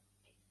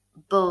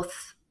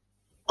both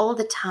all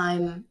the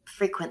time,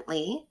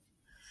 frequently,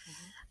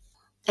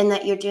 and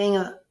that you're doing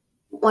a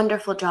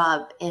wonderful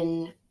job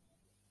in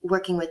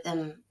working with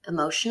them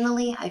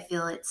emotionally. I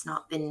feel it's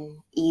not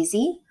been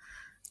easy.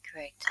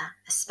 Correct.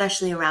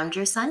 Especially around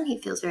your son. He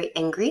feels very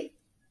angry.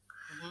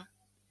 Mm-hmm.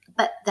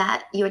 But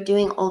that you're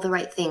doing all the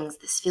right things.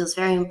 This feels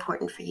very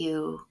important for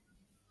you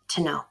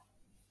to know.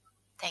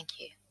 Thank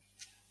you.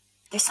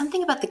 There's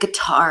something about the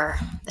guitar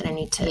that I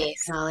need to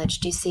acknowledge.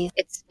 Do you see?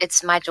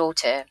 It's my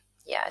daughter.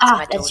 Yeah, it's my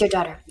daughter. That's your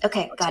daughter.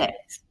 Okay, got it.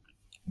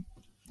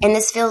 And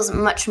this feels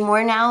much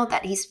more now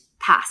that he's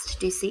passed.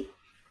 Do you see?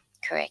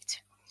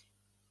 Correct.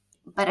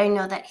 But I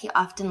know that he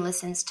often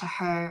listens to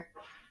her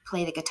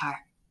play the guitar.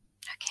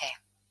 Okay.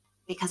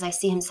 Because I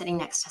see him sitting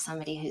next to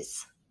somebody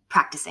who's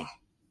practicing.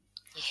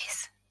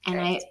 Yes. And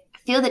I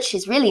feel that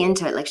she's really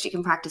into it. Like she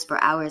can practice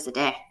for hours a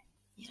day.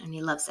 And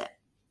he loves it.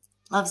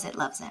 Loves it,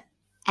 loves it.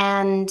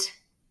 And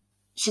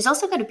she's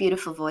also got a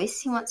beautiful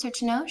voice, he wants her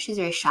to know. She's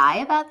very shy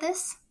about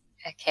this.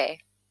 Okay.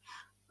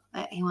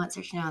 But he wants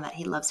her to know that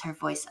he loves her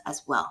voice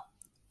as well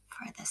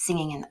for the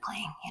singing and the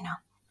playing, you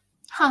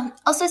know.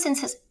 Also,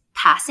 since his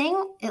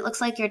passing, it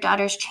looks like your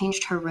daughter's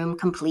changed her room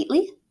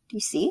completely. Do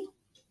you see?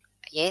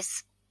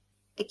 Yes.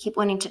 I keep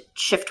wanting to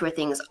shift where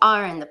things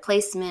are and the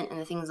placement and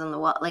the things on the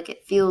wall. Like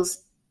it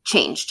feels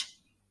changed.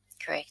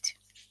 Correct.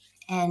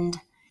 And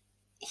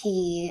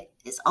he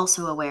is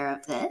also aware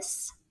of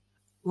this,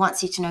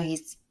 wants you to know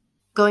he's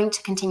going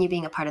to continue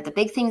being a part of the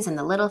big things and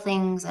the little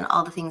things and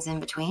all the things in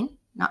between.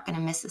 Not going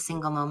to miss a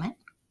single moment.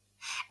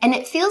 And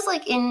it feels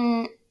like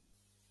in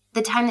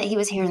the time that he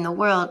was here in the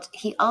world,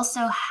 he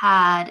also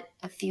had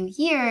a few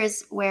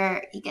years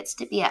where he gets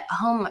to be at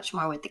home much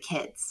more with the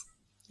kids.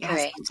 Your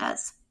husband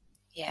does.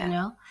 Yeah. You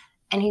know?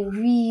 And he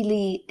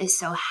really is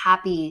so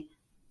happy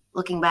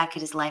looking back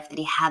at his life that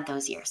he had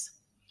those years.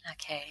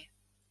 Okay.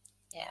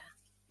 Yeah.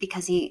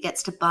 Because he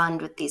gets to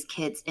bond with these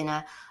kids in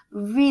a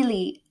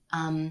really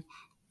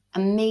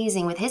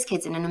amazing, with his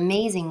kids in an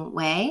amazing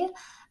way,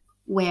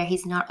 where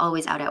he's not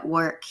always out at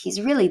work.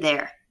 He's really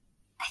there.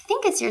 I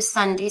think it's your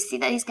son. Do you see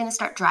that he's going to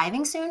start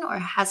driving soon or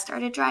has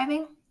started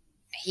driving?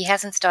 He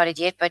hasn't started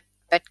yet, but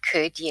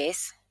could,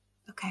 yes.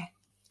 Okay.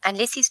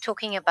 Unless he's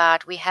talking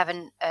about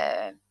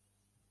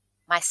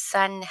my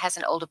son has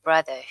an older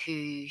brother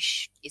who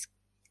is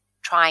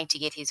trying to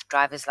get his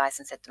driver's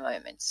license at the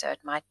moment. So it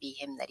might be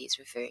him that he's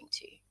referring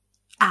to.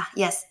 Ah,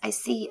 yes. I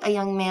see a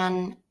young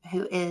man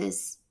who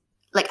is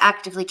like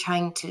actively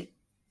trying to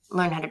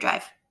learn how to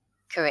drive.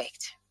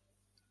 Correct.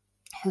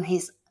 Who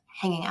he's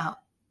hanging out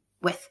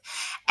with.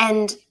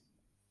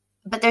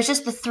 But there's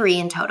just the 3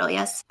 in total,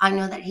 yes? I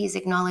know that he's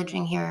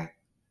acknowledging here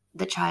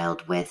the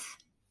child with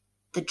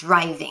the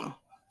driving.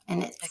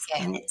 And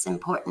it's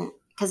important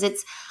because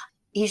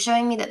he's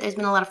showing me that there's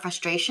been a lot of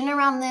frustration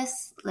around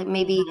this. Like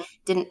maybe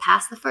didn't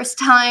pass the first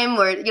time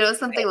or,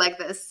 something like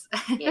this.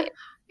 Yeah.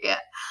 Yeah.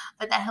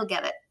 But that he'll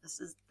get it. This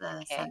is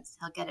the sense.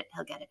 He'll get it.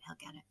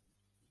 Okay.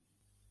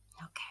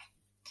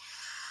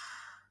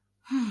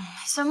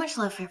 So much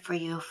love for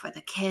you, for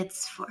the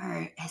kids,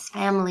 for his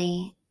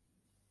family.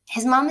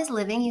 His mom is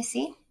living, you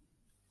see?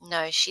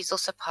 No, she's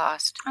also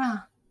passed. Oh,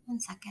 1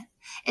 second.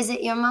 Is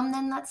it your mom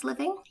then that's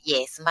living?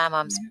 Yes, my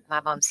mom's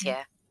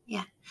here.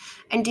 Yeah.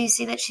 And do you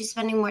see that she's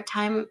spending more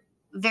time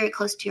very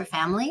close to your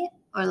family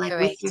or like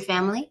Correct. with your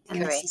family? And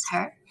Correct. This is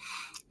her.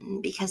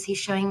 Because he's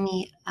showing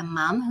me a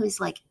mom who's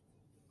like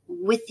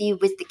with you,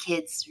 with the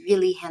kids,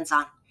 really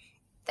hands-on.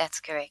 That's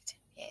correct,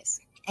 yes.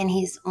 And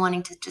he's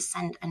wanting to just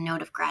send a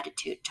note of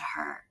gratitude to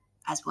her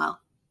as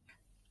well.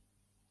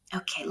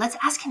 Okay, let's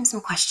ask him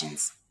some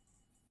questions.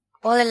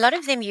 Well, a lot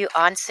of them you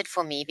answered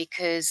for me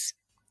because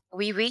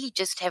we really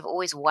just have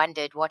always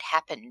wondered what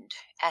happened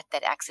at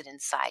that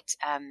accident site.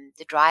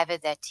 The driver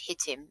that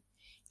hit him,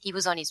 he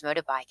was on his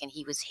motorbike and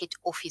he was hit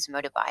off his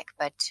motorbike,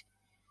 but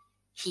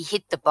he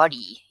hit the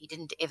body. He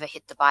didn't ever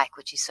hit the bike,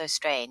 which is so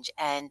strange.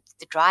 And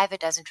the driver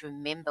doesn't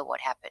remember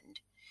what happened.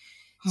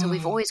 So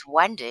we've always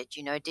wondered,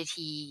 did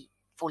he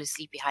fall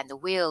asleep behind the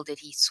wheel? Did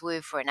he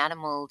swerve for an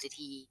animal?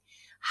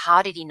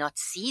 How did he not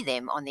see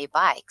them on their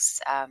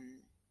bikes?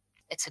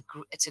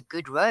 It's a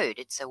good road.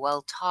 It's a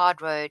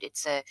well-tarred road.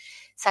 It's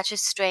such a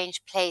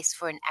strange place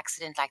for an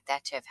accident like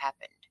that to have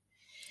happened.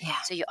 Yeah.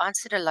 So you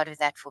answered a lot of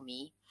that for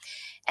me.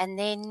 And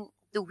then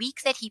the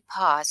week that he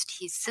passed,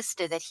 his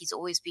sister that he's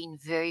always been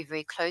very,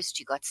 very close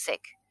to got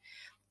sick.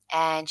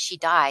 And she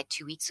died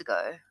 2 weeks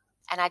ago.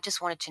 And I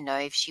just wanted to know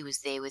if she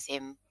was there with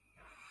him.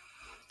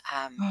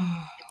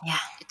 Yeah.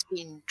 It's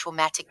been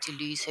traumatic to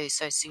lose her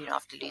so soon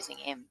after losing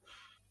him.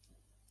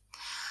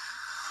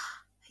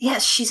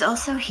 Yes, she's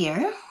also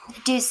here.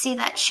 Do you see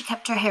that she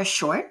kept her hair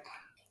short?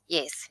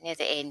 Yes, near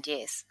the end,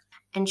 yes.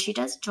 And she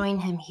does join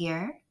him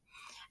here.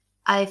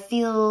 It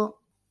feels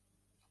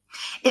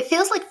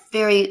like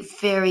very,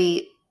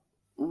 very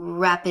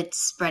rapid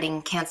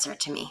spreading cancer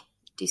to me.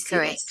 Do you see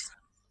Correct. this?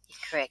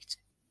 Correct.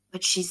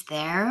 but she's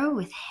there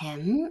with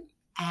him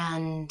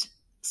and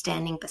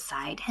standing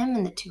beside him,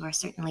 and the two are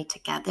certainly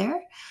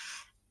together.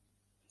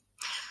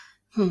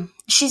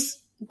 She's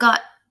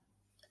got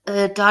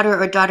a daughter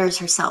or daughters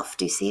herself.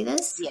 Do you see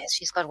this? Yes,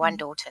 she's got one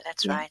daughter.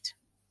 That's right.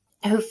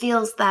 Who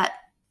feels that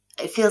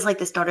it feels like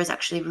this daughter's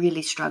actually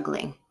really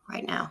struggling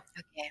right now.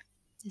 Okay.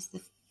 Is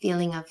the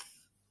feeling of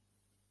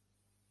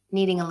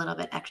needing a little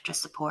bit extra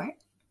support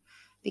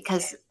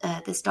because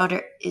this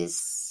daughter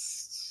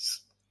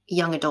is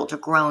young adult or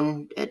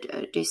grown.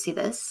 Do you see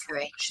this?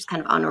 Correct. She's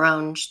kind of on her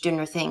own. She's doing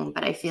her thing,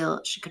 but I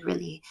feel she could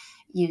really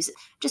use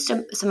just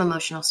some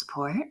emotional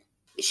support.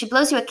 She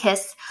blows you a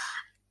kiss,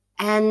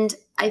 and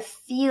I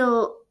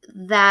feel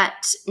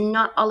that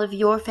not all of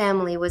your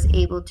family was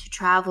able to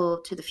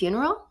travel to the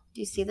funeral.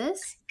 Do you see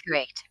this?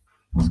 Correct.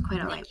 She's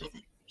quite all right with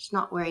it. She's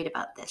not worried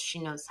about this. She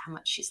knows how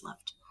much she's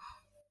loved.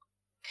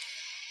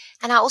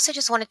 And I also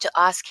just wanted to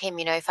ask him,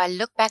 if I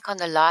look back on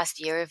the last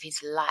year of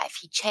his life,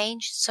 he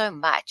changed so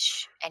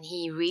much and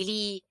he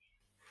really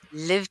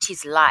lived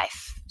his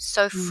life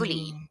so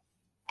fully.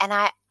 And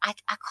I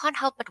can't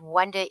help but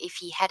wonder if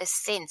he had a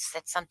sense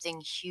that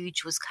something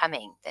huge was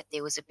coming, that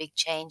there was a big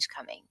change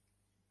coming.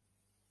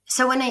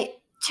 So when I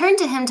turn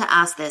to him to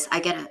ask this, I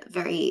get a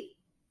very,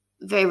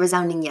 very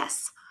resounding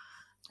yes.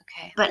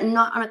 Okay. But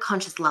not on a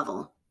conscious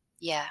level.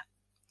 Yeah,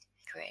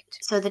 correct.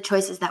 So the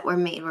choices that were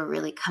made were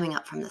really coming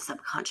up from the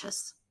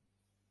subconscious.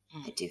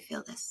 I do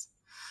feel this.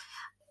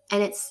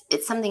 And it's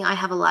something I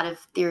have a lot of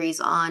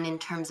theories on in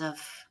terms of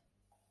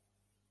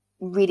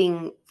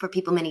reading for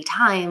people many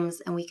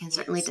times, and we can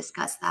certainly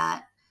discuss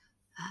that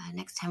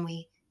next time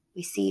we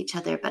see each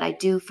other. But I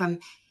do, from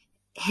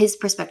his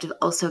perspective,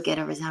 also get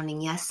a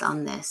resounding yes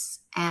on this,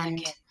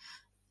 and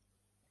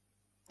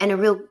a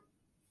real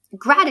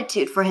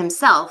gratitude for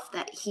himself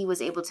that he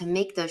was able to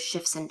make those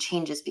shifts and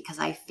changes, because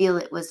I feel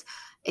it was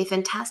a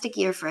fantastic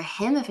year for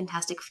him, a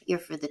fantastic year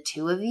for the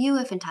two of you,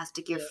 a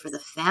fantastic year for the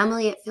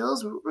family. It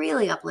feels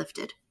really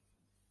uplifted.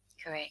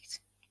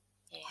 Correct.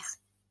 Yes.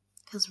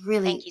 Feels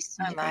really. Thank you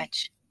so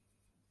much.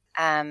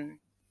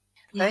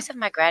 Both of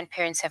my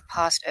grandparents have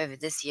passed over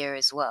this year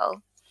as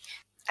well.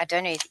 I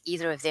don't know if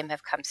either of them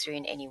have come through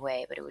in any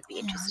way, but it would be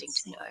interesting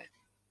to know.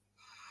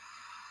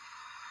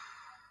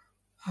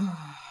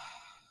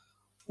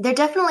 They're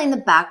definitely in the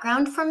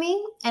background for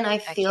me, and I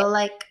feel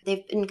like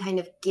they've been kind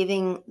of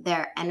giving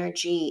their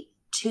energy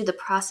to the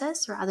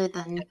process rather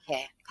than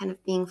kind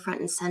of being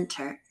front and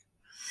center.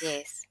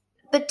 Yes.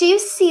 But do you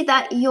see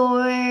that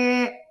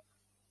your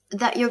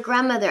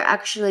grandmother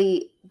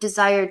actually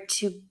desired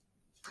to?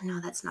 No,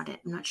 that's not it.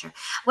 I'm not sure.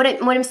 What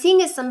I'm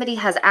seeing is somebody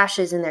has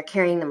ashes and they're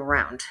carrying them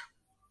around.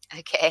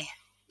 Okay.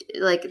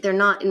 Like they're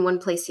not in one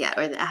place yet,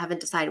 or I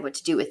haven't decided what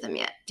to do with them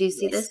yet. Do you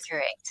see this?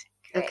 Correct.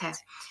 Okay.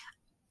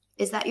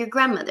 Is that your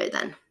grandmother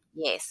then?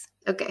 Yes.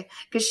 Okay.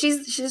 Because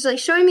she's like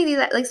showing me these,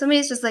 like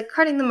somebody's just like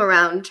carting them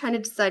around, trying to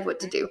decide what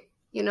to do,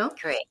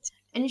 Correct.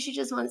 And she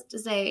just wants to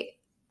say,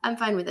 I'm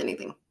fine with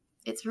anything.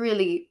 It's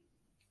really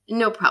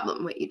no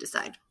problem what you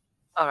decide.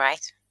 All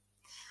right.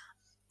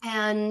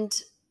 And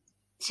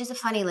she's a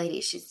funny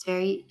lady. She's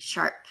very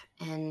sharp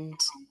and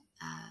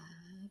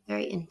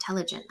very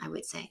intelligent, I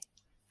would say.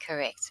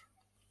 Correct.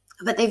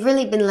 But they've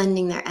really been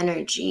lending their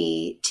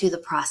energy to the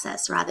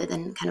process rather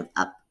than kind of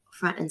up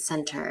front and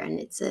center. And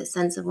it's a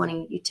sense of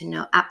wanting you to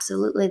know,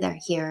 absolutely they're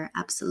here.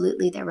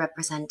 Absolutely they're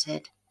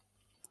represented.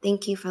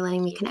 Thank you for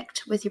letting me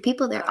connect with your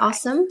people. They're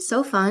awesome.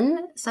 So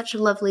fun. Such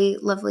lovely,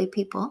 lovely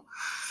people.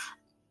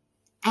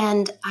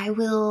 And I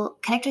will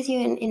connect with you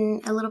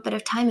in a little bit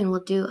of time, and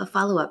we'll do a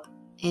follow-up.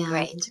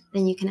 And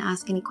then you can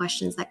ask any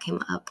questions that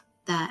came up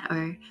that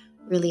are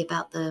really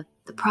about the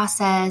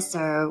process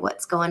or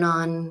what's going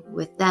on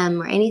with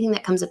them or anything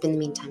that comes up in the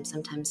meantime.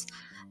 Sometimes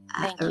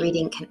a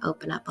reading can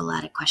open up a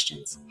lot of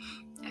questions.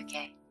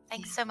 Okay.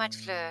 Thanks so much,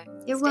 Fleur.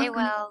 You're Stay welcome.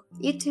 well.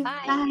 You too.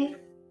 Bye.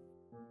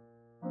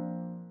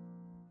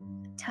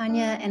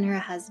 Tanya and her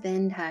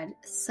husband had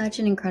such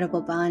an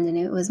incredible bond, and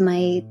it was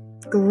my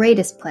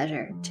greatest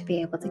pleasure to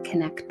be able to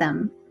connect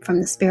them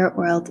from the spirit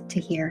world to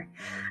here.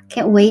 I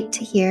can't wait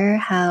to hear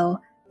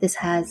how this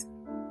has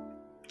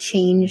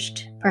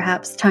changed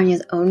perhaps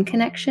Tanya's own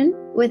connection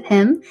with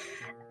him,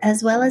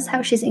 as well as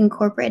how she's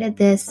incorporated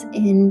this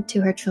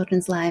into her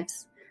children's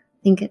lives.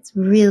 I think it's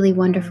really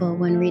wonderful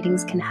when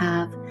readings can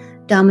have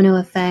domino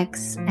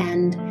effects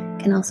and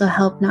can also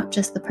help not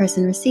just the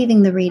person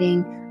receiving the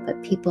reading,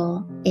 but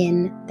people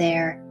in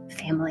their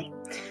family.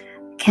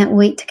 Can't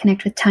wait to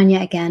connect with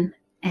Tanya again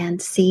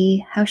and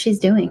see how she's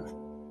doing.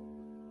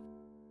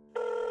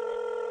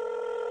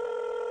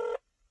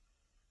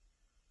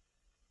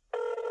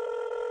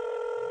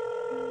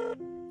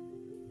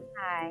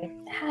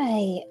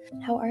 Hi,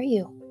 how are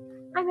you?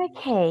 I'm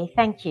okay,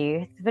 thank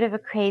you. It's a bit of a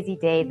crazy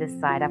day this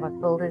side. I've got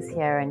builders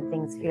here and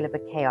things feel a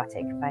bit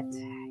chaotic, but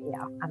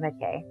yeah, I'm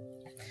okay.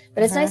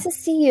 But it's nice to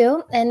see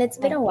you, and it's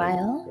been a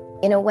while.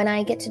 When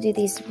I get to do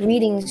these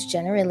readings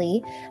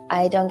generally,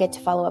 I don't get to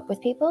follow up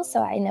with people,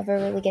 so I never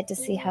really get to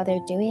see how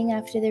they're doing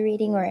after the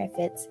reading, or if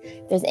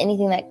there's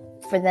anything that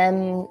for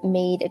them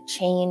made a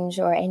change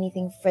or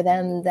anything for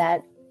them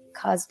that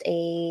caused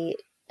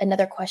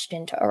another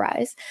question to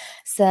arise.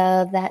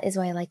 So that is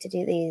why I like to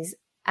do these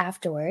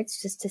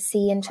afterwards, just to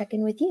see and check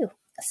in with you.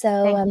 So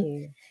Thank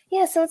you.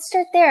 yeah, so let's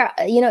start there.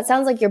 It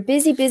sounds like you're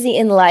busy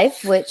in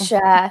life, which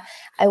I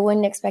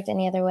wouldn't expect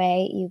any other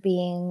way. You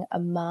being a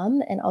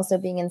mom and also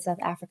being in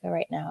South Africa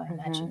right now, I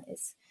imagine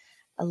is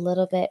a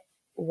little bit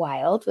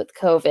wild with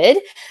COVID.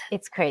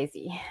 It's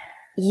crazy.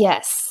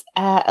 Yes,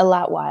 a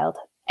lot wild.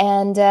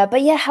 And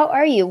but yeah, how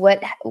are you?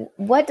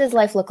 What does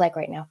life look like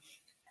right now?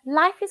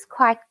 Life is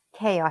quite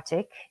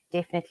chaotic,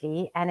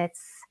 definitely, and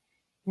it's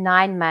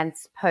 9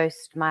 months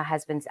post my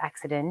husband's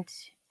accident,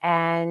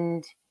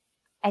 and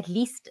I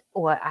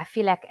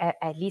feel like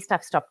at least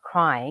I've stopped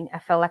crying. I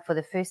felt like for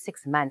the first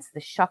 6 months,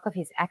 the shock of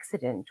his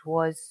accident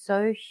was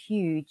so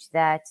huge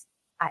that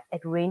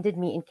it rendered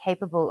me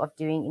incapable of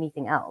doing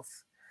anything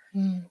else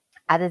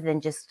other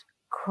than just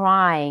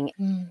crying.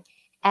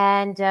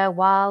 And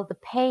while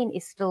the pain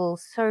is still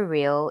so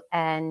real,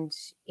 and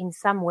in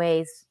some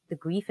ways the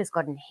grief has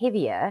gotten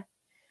heavier,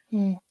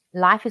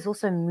 life is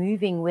also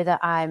moving, whether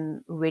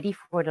I'm ready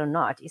for it or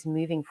not, is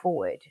moving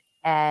forward.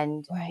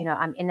 And, Right.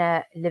 I'm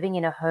living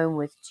in a home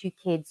with 2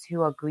 kids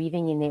who are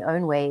grieving in their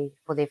own way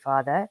for their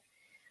father.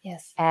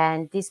 Yes.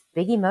 And these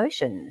big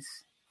emotions,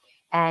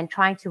 and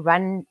trying to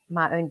run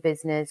my own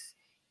business,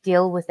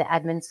 deal with the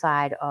admin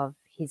side of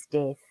his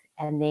death,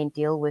 and then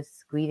deal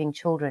with grieving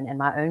children and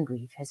my own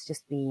grief has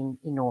just been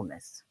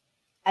enormous.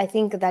 I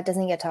think that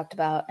doesn't get talked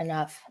about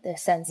enough. The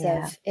sense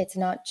of it's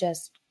not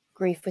just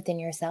grief within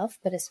yourself,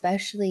 but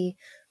especially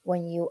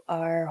when you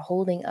are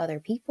holding other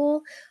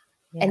people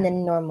and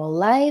then normal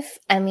life.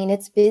 I mean,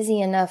 it's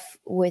busy enough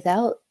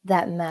without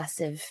that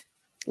massive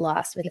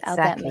loss, without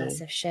that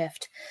massive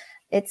shift.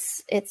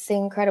 It's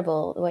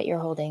incredible what you're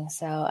holding.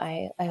 So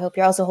I hope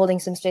you're also holding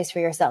some space for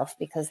yourself,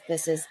 because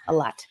this is a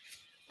lot.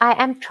 I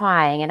am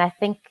trying, and I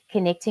think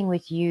connecting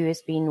with you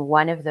has been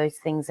one of those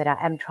things that I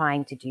am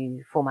trying to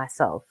do for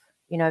myself.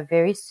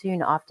 Very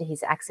soon after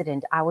his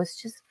accident, I was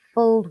just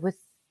filled with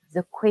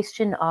the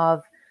question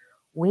of,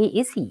 where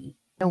is he?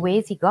 Where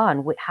is he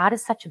gone? How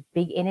does such a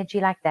big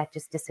energy like that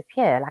just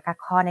disappear? Like, I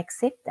can't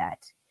accept that.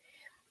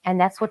 And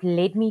that's what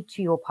led me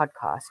to your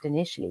podcast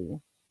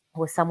initially,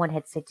 where someone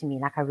had said to me,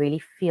 like, I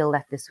really feel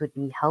that this would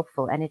be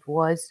helpful. And it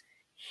was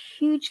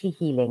hugely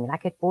healing.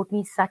 Like, it brought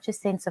me such a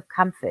sense of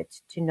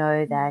comfort to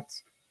know that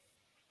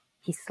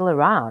he's still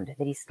around,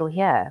 that he's still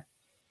here.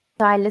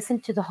 So I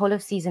listened to the whole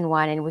of season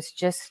 1 and was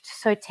just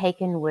so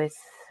taken with,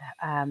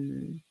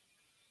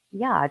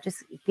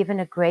 just given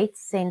a great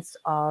sense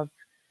of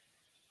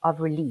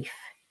relief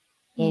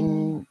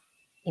in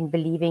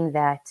believing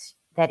that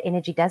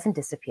energy doesn't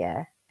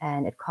disappear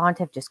and it can't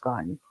have just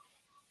gone,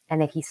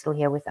 and that he's still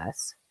here with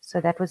us. So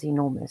that was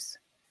enormous.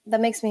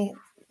 That makes me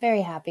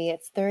very happy.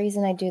 It's the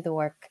reason I do the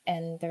work,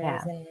 and the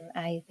reason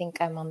I think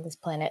I'm on this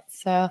planet.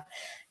 So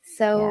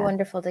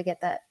wonderful to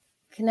get that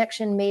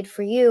connection made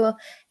for you.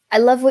 I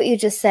love what you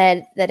just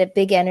said, that a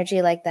big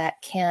energy like that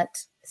can't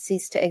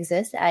cease to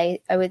exist. I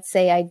would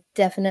say I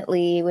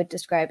definitely would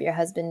describe your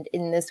husband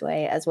in this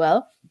way as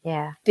well.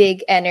 Yeah.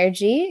 Big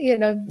energy,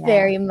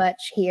 very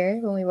much here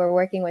when we were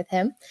working with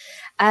him.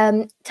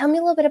 Tell me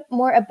a little bit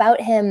more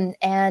about him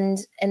and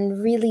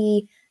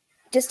really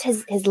just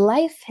his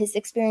life, his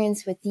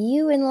experience with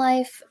you in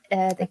life,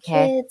 the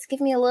kids. Give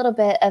me a little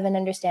bit of an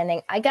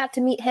understanding. I got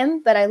to meet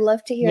him, but I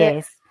love to hear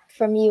it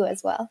from you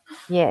as well.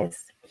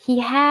 Yes. He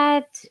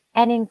had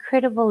an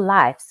incredible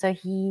life. So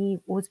he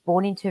was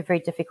born into a very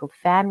difficult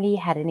family,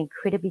 had an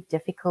incredibly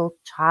difficult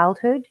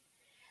childhood,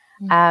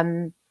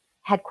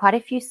 had quite a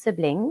few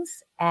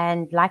siblings.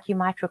 And like you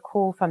might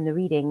recall from the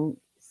reading,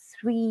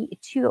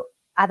 2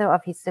 other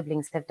of his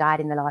siblings have died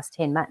in the last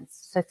 10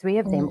 months. So 3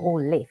 of them all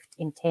left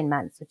in 10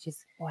 months, which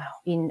has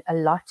been a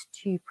lot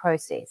to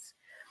process.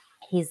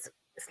 His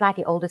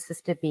slightly older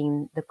sister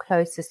being the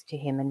closest to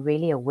him and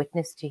really a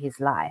witness to his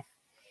life.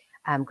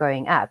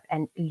 Growing up,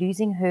 and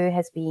losing her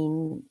has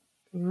been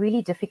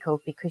really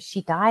difficult because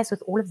she dies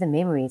with all of the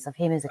memories of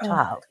him as a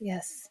child.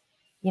 Yes.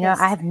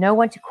 I have no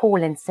one to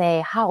call and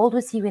say, how old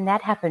was he when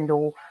that happened?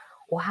 Or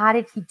how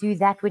did he do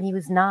that when he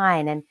was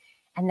 9?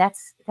 And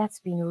that's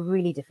been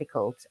really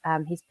difficult.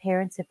 His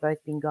parents have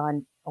both been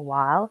gone a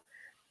while,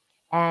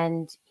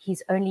 and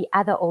his only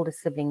other older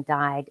sibling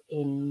died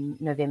in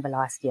November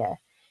last year.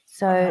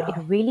 So it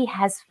really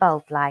has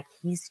felt like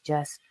he's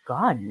just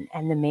gone,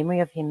 and the memory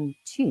of him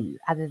too,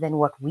 other than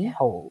what we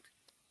hold.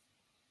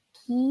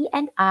 He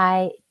and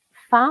I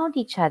found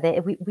each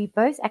other. We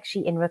both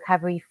actually in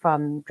recovery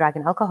from drug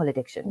and alcohol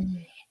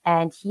addiction.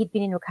 And he'd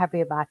been in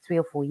recovery about 3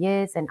 or 4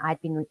 years, and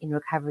I'd been in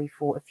recovery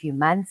for a few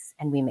months,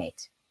 and we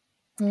met.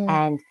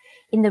 And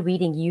in the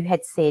reading, you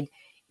had said,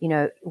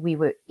 we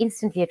were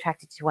instantly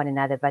attracted to one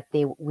another, but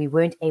we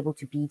weren't able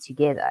to be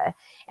together.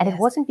 And it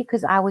wasn't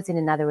because I was in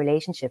another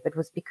relationship. It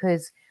was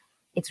because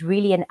it's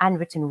really an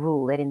unwritten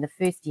rule that in the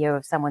first year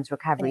of someone's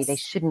recovery, they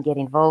shouldn't get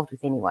involved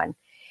with anyone.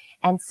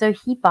 And so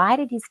he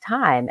bided his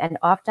time. And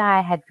after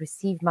I had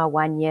received my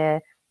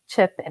 1-year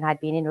chip and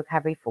I'd been in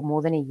recovery for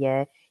more than a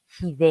year,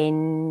 he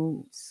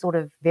then, sort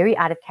of very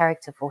out of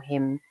character for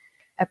him,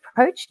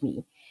 approached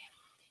me.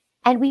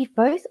 And we've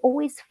both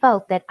always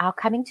felt that our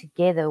coming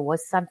together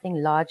was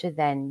something larger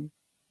than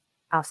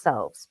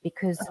ourselves,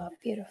 because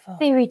beautiful.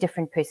 very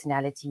different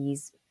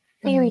personalities,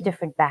 very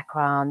different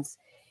backgrounds.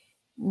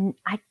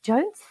 I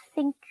don't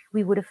think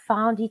we would have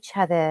found each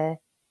other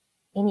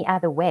any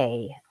other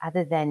way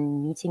other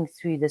than meeting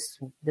through this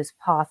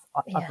path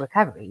of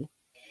recovery.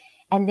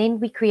 And then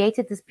we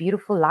created this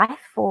beautiful life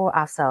for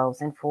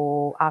ourselves and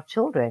for our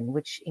children,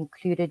 which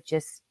included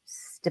just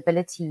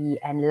stability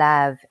and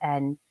love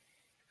and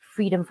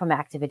freedom from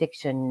active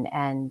addiction.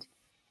 And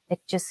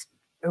it's just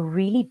a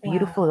really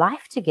beautiful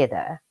life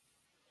together.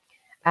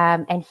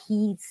 And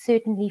he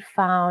certainly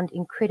found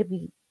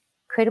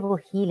incredible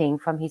healing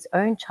from his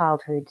own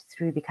childhood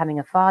through becoming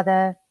a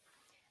father,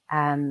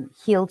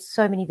 healed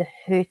so many of the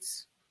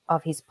hurts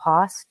of his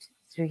past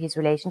through his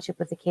relationship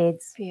with the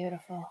kids.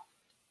 Beautiful.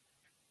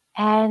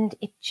 And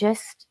it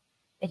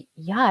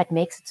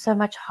makes it so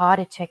much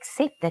harder to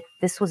accept that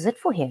this was it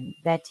for him,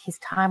 that his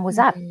time was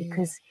up,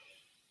 because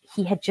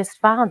he had just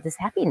found this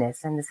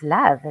happiness and this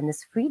love and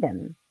this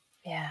freedom.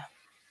 Yeah.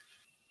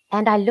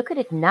 And I look at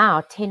it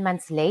now, 10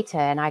 months later,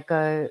 and I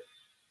go,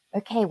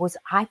 okay, was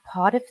I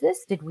part of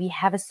this? Did we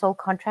have a soul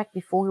contract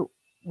before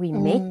we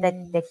met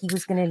that he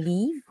was going to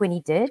leave when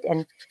he did?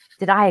 And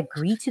did I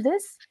agree to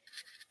this?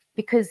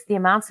 Because the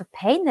amounts of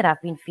pain that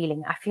I've been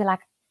feeling, I feel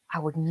like I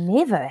would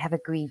never have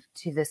agreed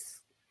to this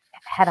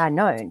had I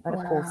known. But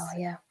of course,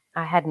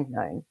 I hadn't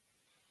known.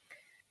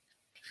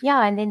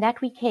 Yeah, and then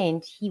that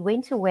weekend, he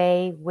went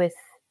away with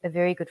a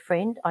very good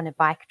friend on a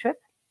bike trip,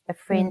 a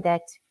friend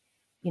that,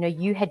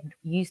 you had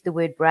used the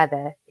word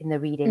brother in the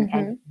reading,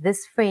 and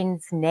this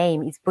friend's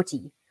name is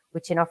Boetie,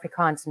 which in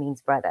Afrikaans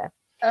means brother.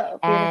 Oh,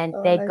 and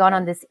they'd gone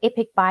on this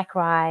epic bike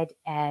ride,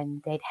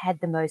 and they'd had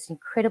the most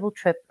incredible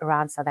trip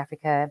around South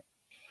Africa.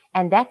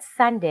 And that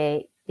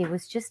Sunday, there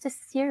was just a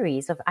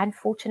series of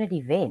unfortunate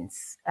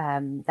events.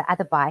 The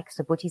other bike,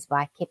 so Boetie's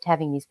bike, kept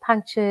having these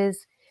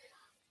punctures,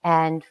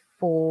 and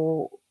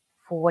for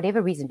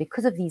whatever reason,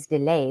 because of these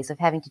delays of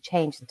having to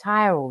change the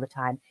tire all the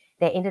time,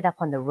 they ended up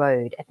on the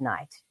road at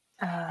night.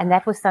 And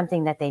that was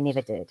something that they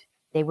never did.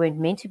 They weren't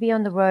meant to be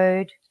on the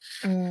road.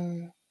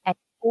 And he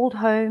called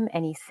home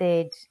and he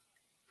said,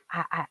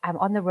 I'm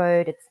on the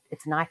road.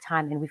 It's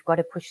nighttime and we've got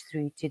to push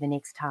through to the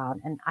next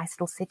town. And I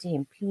still said to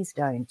him, please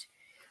don't.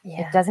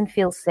 Yeah. It doesn't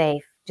feel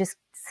safe. Just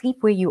sleep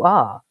where you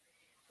are.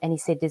 And he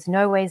said, there's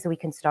no ways that we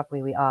can stop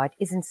where we are. It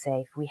isn't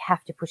safe. We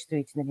have to push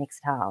through to the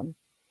next town.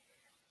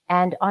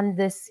 And on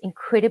this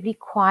incredibly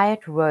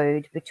quiet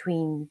road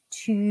between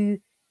two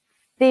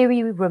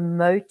very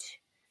remote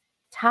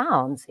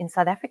towns in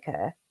South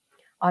Africa,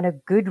 on a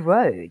good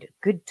road,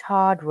 good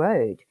tarred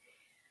road,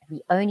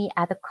 the only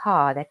other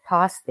car that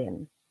passed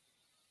them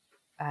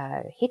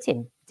hit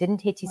him,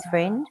 didn't hit his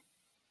friend,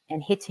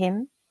 and hit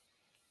him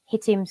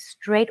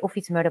straight off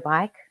his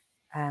motorbike,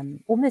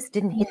 almost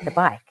didn't hit the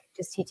bike,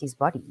 just hit his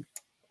body.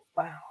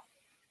 Wow.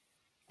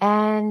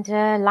 And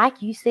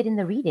like you said in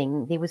the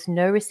reading, there was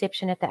no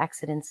reception at the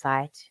accident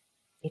site.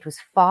 It was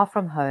far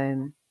from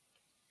home.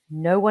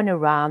 No one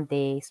around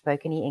there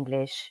spoke any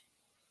English.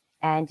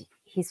 And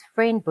his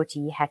friend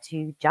Boetie had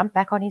to jump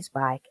back on his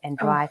bike and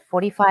drive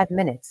 45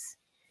 minutes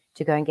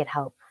to go and get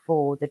help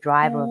for the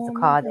driver of the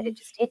car that had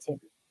just hit him.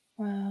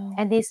 Wow.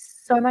 And there's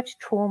so much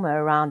trauma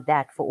around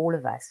that for all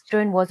of us.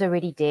 John was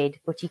already dead.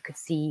 Boetie could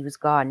see he was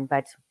gone,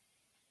 but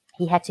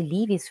he had to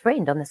leave his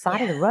friend on the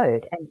side of the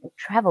road and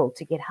travel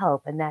to get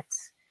help. And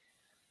that's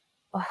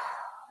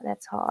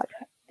hard.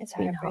 It's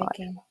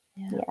heartbreaking.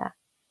 Yeah.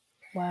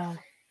 Wow.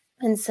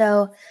 And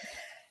so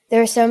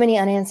there are so many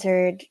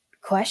unanswered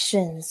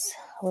questions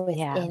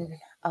within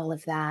all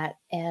of that.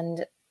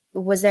 And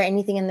was there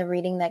anything in the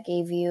reading that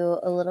gave you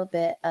a little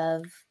bit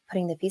of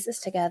putting the pieces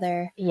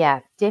together?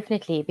 Yeah,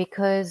 definitely.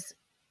 Because,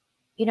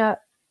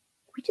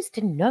 we just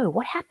didn't know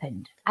what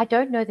happened. I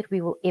don't know that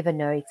we will ever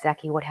know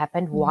exactly what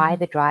happened, why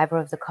the driver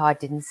of the car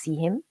didn't see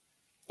him.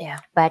 Yeah.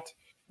 But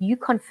you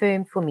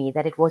confirmed for me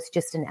that it was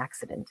just an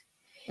accident.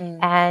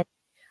 And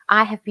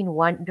I have been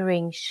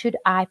wondering, should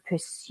I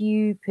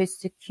pursue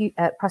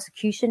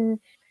prosecution?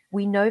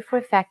 We know for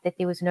a fact that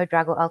there was no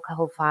drug or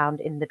alcohol found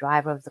in the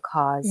driver of the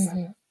car's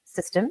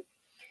system.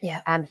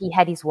 Yeah. He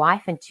had his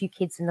wife and 2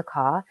 kids in the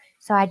car.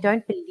 So I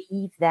don't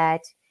believe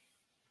that,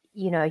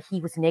 he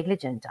was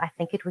negligent. I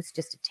think it was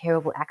just a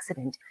terrible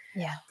accident.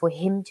 Yeah. For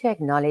him to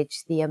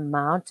acknowledge the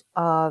amount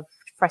of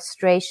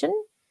frustration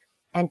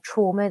and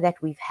trauma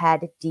that we've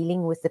had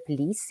dealing with the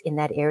police in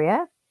that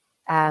area.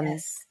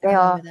 They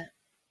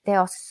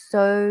are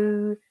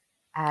so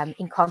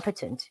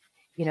incompetent.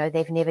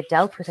 They've never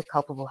dealt with a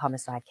culpable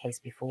homicide case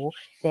before.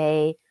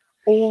 They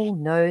all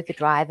know the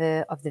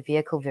driver of the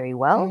vehicle very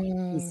well.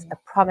 He's a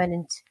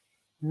prominent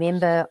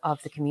member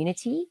of the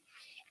community,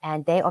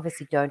 and they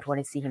obviously don't want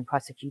to see him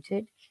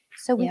prosecuted.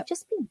 So we've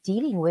just been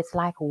dealing with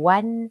like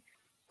one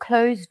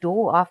closed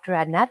door after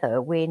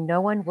another where no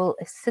one will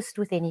assist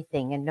with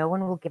anything and no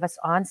one will give us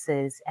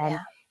answers. And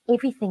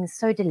everything's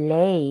so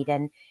delayed,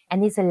 and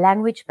there's a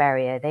language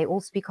barrier. They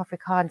all speak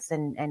Afrikaans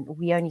and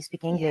we only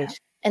speak English. Yeah.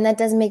 And that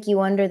does make you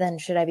wonder then,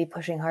 should I be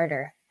pushing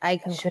harder? I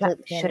completely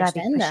should I be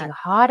pushing that.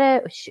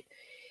 harder?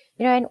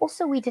 And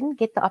also we didn't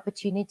get the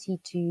opportunity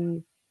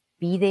to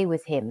be there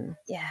with him.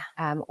 Yeah.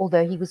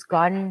 Although he was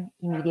gone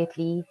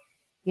immediately,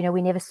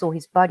 we never saw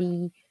his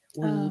body.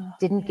 We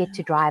didn't get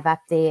to drive up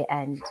there,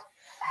 and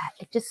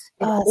it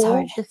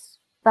all just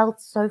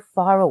felt so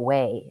far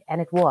away, and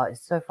it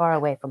was so far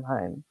away from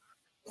home.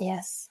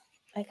 Yes,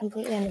 I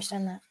completely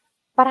understand that.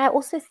 But I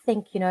also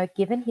think,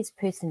 given his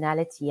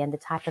personality and the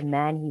type of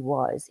man he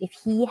was, if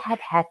he had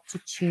had to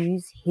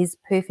choose his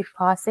perfect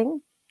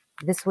passing,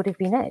 this would have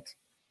been it.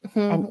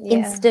 An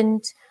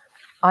instant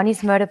on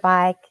his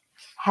motorbike,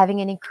 having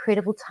an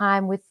incredible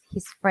time with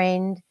his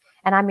friend.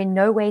 And I'm in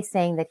no way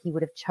saying that he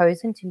would have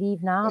chosen to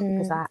leave now,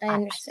 because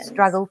I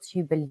struggle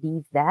to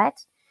believe that.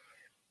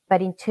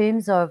 But in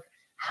terms of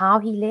how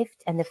he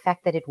left and the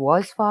fact that it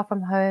was far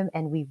from home,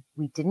 and we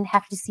didn't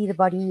have to see the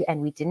body,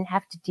 and we didn't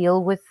have to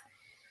deal with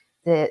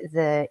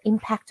the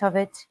impact of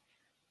it,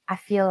 I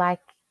feel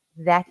like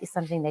that is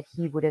something that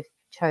he would have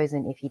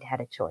chosen if he'd had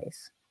a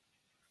choice.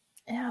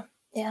 Yeah,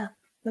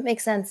 that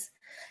makes sense.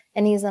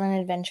 And he's on an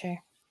adventure.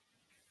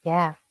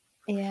 Yeah.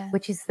 Yeah.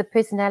 Which is the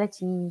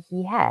personality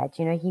he had.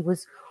 He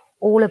was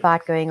all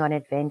about going on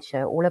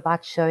adventure, all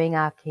about showing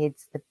our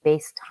kids the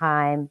best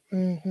time.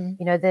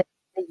 Mm-hmm. The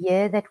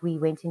year that we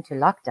went into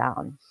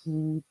lockdown,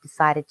 he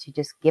decided to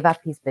just give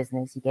up his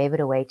business. He gave it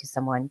away to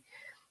someone,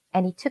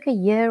 and he took a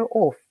year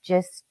off,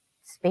 just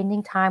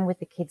spending time with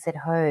the kids at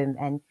home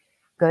and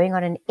going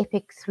on an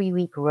epic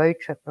 3-week road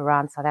trip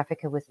around South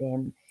Africa with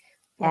them.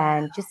 Wow.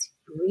 And just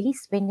really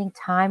spending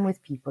time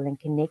with people and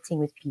connecting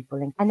with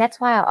people. And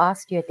that's why I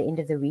asked you at the end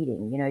of the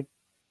reading,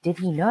 did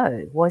he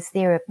know? Was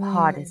there a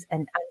part, an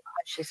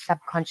unconscious,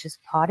 subconscious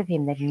part of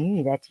him that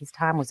knew that his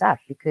time was up?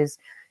 Because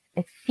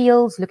it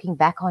feels, looking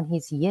back on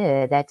his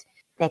year, that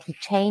he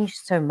changed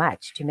so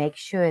much to make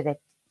sure that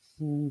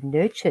he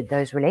nurtured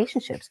those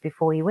relationships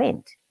before he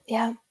went.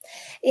 Yeah.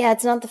 Yeah,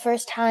 it's not the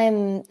first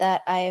time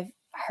that I've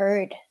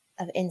heard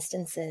of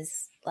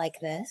instances like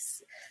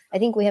this. I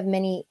think we have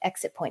many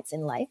exit points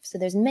in life. So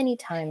there's many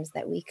times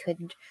that we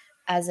could,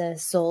 as a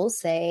soul,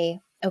 say,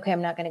 okay,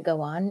 I'm not going to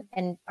go on.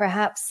 And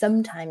perhaps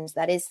sometimes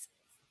that is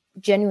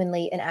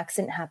genuinely an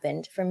accident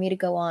happened. For me to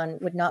go on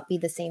would not be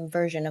the same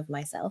version of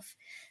myself.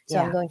 So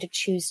I'm going to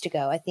choose to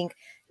go. I think,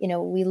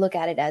 we look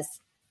at it as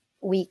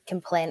we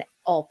can plan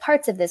all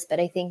parts of this, but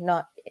I think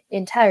not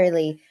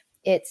entirely.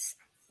 It's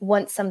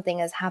once something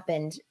has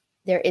happened,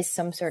 there is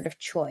some sort of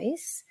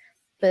choice,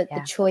 but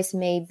the choice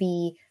may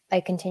be I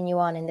continue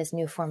on in this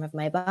new form of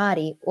my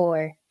body,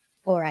 or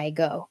I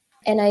go.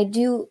 And I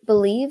do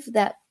believe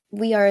that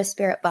we are a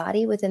spirit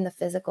body within the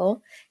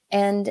physical.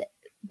 And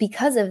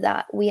because of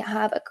that, we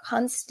have a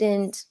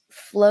constant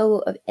flow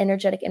of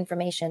energetic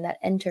information that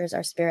enters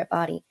our spirit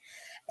body.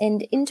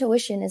 And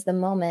intuition is the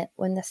moment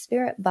when the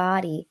spirit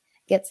body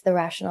gets the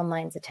rational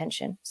mind's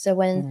attention. So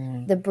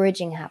when the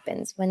bridging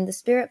happens, when the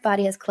spirit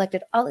body has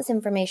collected all this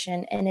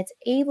information and it's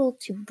able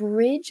to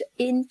bridge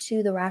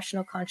into the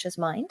rational conscious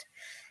mind,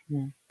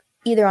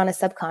 either on a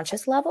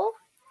subconscious level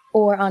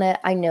or on a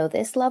I know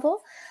this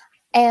level.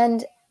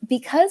 And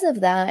because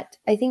of that,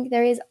 I think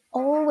there is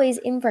always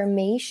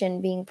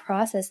information being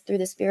processed through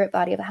the spirit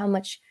body of how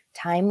much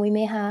time we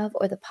may have,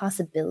 or the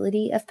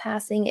possibility of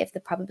passing, if the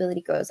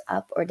probability goes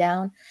up or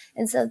down.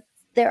 And so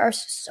there are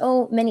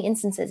so many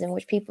instances in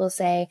which people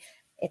say,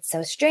 it's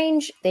so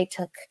strange. They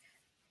took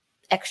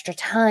extra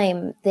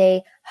time.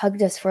 They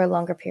hugged us for a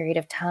longer period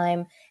of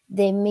time.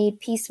 They made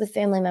peace with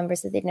family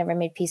members that they'd never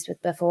made peace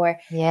with before.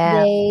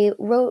 Yeah. They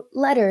wrote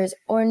letters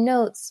or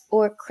notes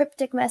or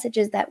cryptic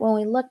messages that when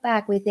we look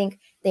back, we think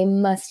they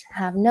must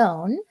have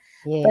known.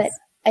 Yes. But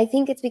I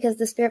think it's because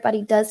the spirit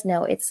body does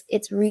know.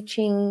 It's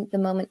reaching the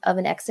moment of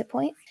an exit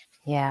point.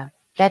 Yeah,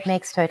 that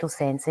makes total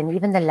sense. And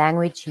even the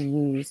language you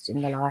used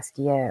in the last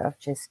year of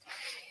just,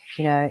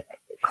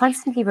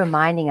 constantly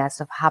reminding us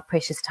of how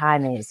precious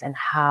time is and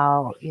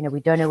how, we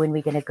don't know when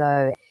we're going to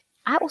go.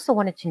 I also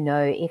wanted to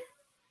know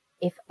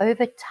if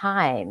over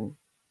time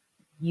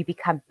you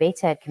become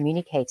better at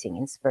communicating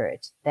in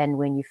spirit than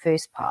when you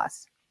first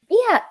pass.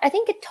 Yeah, I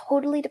think it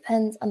totally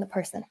depends on the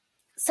person.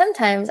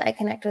 Sometimes I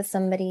connect with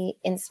somebody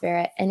in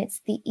spirit and it's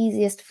the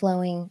easiest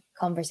flowing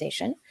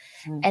conversation.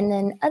 And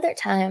then other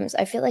times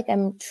I feel like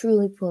I'm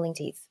truly pulling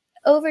teeth.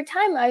 Over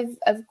time,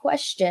 I've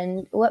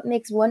questioned what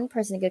makes one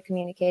person a good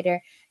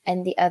communicator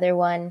and the other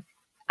one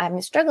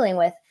I'm struggling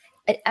with.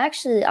 It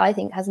actually, I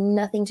think, has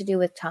nothing to do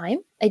with time.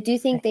 I do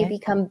think they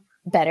become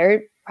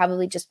better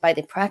probably just by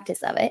the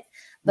practice of it.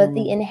 But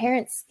the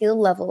inherent skill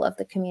level of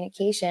the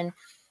communication,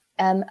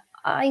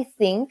 I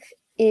think,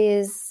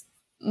 is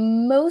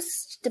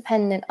most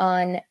dependent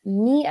on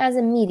me as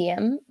a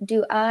medium.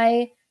 Do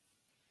I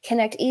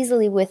connect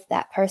easily with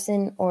that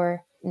person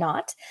or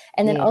not?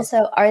 And then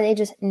also, are they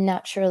just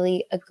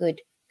naturally a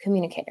good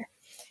communicator?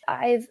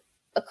 I've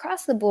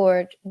across the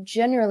board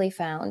generally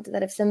found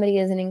that if somebody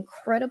is an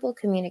incredible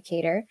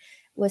communicator,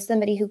 was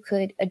somebody who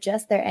could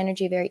adjust their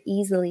energy very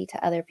easily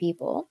to other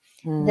people,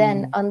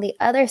 then on the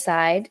other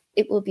side,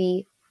 it will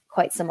be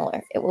quite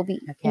similar. It will be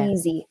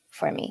easy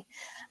for me.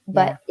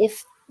 But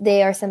if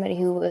they are somebody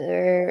who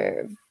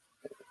are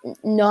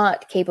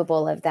not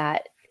capable of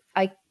that,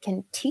 I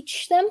can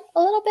teach them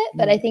a little bit,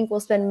 but I think we'll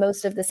spend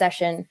most of the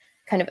session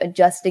kind of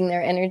adjusting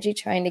their energy,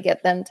 trying to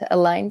get them to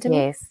align to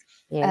me,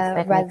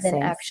 rather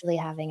than actually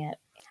having it.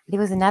 There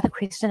was another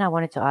question I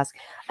wanted to ask.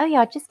 Oh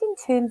yeah, just in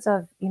terms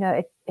of,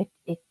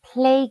 it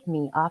plagued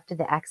me after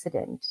the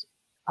accident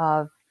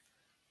of,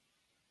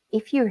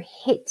 if you're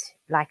hit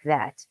like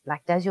that,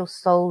 like, does your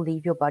soul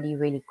leave your body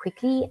really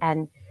quickly?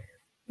 And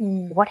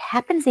what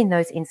happens in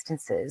those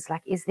instances?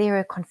 Like, is there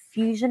a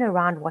confusion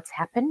around what's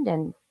happened,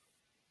 and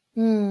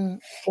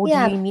or do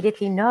you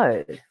immediately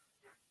know?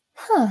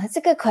 That's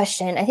a good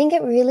question. I think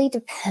it really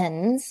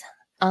depends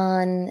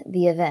on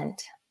the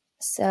event.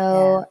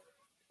 So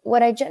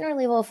what I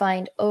generally will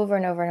find over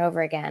and over and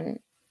over again,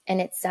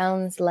 and it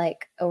sounds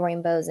like a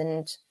rainbows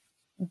and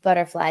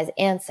butterflies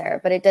answer,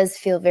 but it does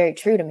feel very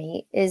true to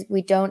me, is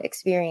we don't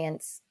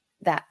experience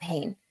that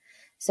pain.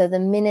 So the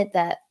minute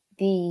that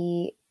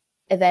the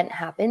event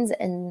happens,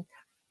 and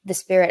the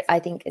spirit, I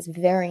think, is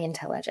very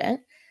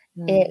intelligent,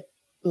 it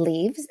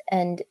leaves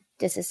and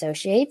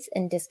disassociates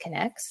and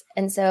disconnects.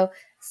 And so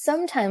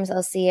sometimes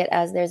I'll see it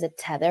as there's a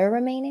tether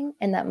remaining,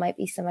 and that might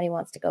be somebody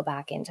wants to go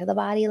back into the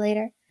body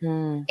later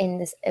in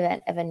this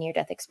event of a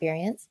near-death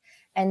experience.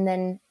 And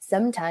then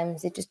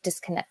sometimes it just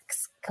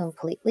disconnects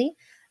completely.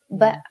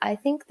 But I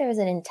think there's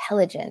an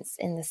intelligence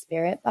in the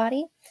spirit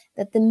body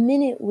that the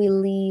minute we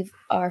leave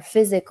our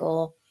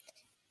physical,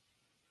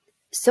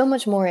 so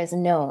much more is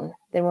known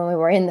than when we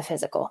were in the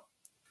physical.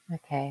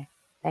 Okay,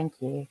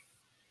 thank you.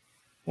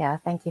 Yeah,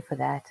 thank you for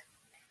that.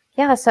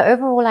 Yeah, so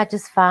overall, I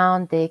just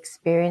found the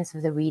experience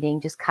of the reading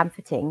just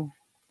comforting.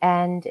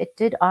 And it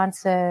did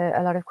answer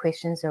a lot of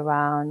questions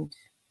around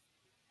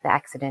the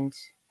accident,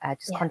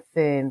 just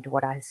confirmed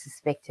what I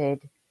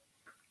suspected.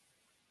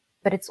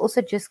 But it's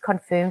also just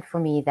confirmed for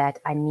me that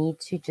I need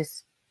to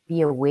just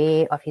be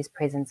aware of his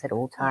presence at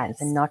all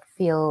times and not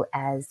feel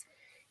as,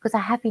 because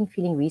I have been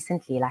feeling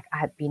recently like I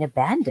have been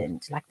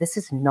abandoned. Like, this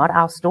is not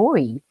our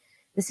story.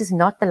 This is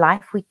not the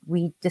life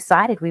we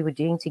decided we were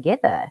doing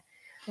together.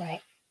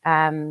 Right.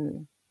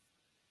 And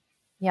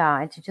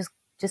to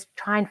just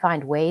try and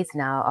find ways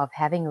now of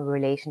having a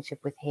relationship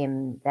with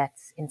him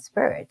that's in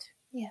spirit.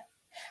 Yeah.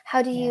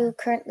 How do you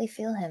currently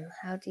feel him?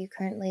 How do you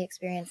currently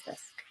experience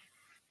this?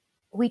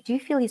 We do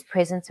feel his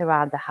presence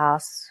around the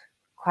house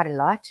quite a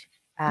lot.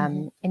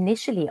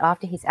 Initially,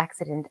 after his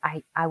accident,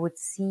 I would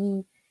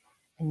see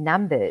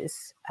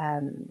numbers,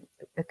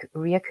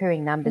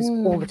 reoccurring numbers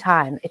all the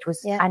time. It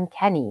was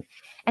uncanny.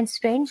 And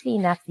strangely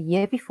enough, the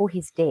year before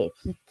his death,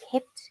 he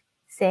kept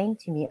saying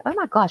to me, oh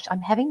my gosh,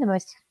 I'm having the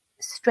most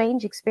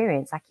strange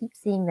experience. I keep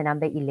seeing the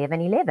number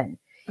 1111.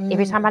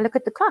 Every time I look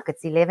at the clock,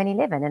 it's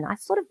 1111. And I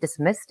sort of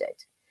dismissed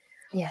it.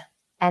 Yeah.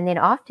 And then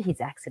after his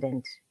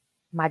accident,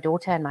 my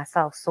daughter and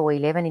myself saw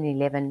 11 and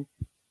 11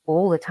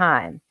 all the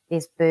time.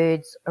 There's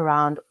birds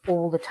around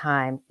all the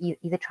time,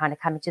 either trying to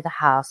come into the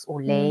house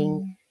or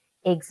laying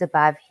eggs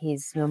above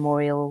his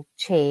memorial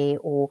chair,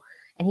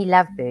 and he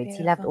loved birds. Beautiful.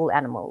 He loved all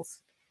animals.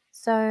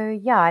 So,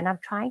 and I'm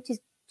trying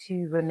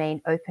to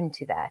remain open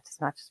to that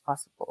as much as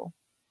possible.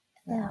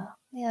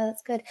 Yeah,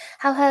 that's good.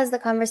 How has the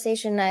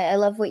conversation, I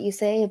love what you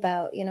say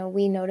about,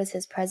 we notice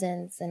his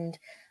presence, and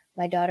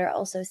my daughter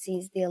also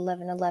sees the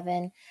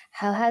 1111.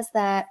 How has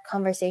that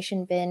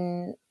conversation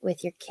been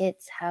with your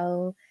kids?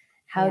 How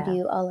do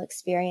you all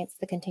experience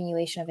the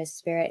continuation of his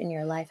spirit in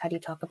your life? How do you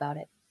talk about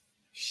it?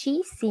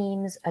 She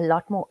seems a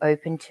lot more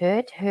open to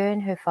it. Her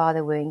and her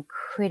father were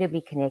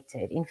incredibly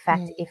connected. In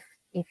fact,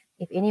 if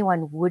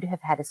anyone would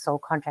have had a soul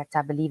contract,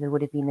 I believe it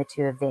would have been the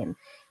two of them.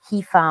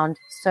 He found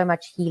so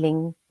much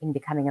healing in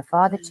becoming a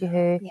father to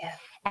her. Yeah.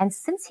 And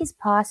since his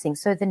passing,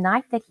 so the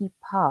night that he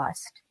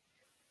passed,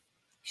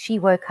 she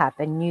woke up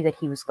and knew that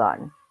he was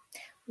gone.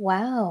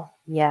 Wow.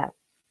 Yeah.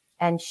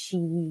 And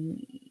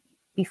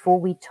before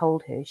we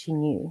told her, she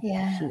knew.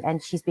 Yeah.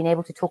 And she's been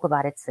able to talk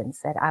about it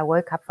since, that I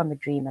woke up from a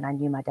dream and I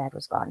knew my dad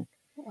was gone.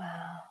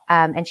 Wow.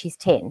 And she's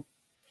 10.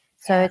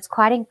 So it's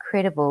quite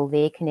incredible.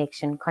 Their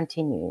connection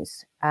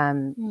continues.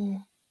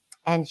 And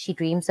she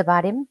dreams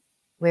about him.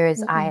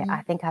 Whereas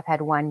I think I've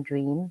had one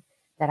dream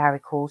that I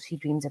recall. She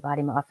dreams about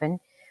him often.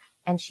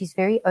 And she's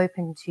very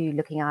open to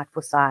looking out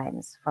for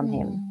signs from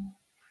him.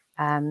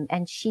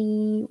 And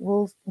she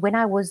will, when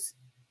I was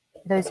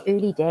those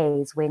early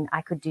days when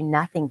I could do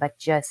nothing but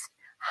just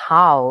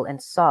howl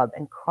and sob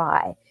and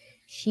cry,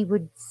 she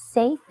would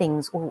say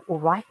things or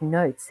write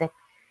notes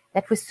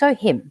that were so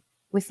him,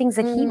 with things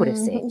that he would have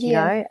said,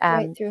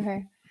 right through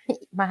her.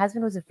 My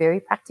husband was a very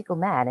practical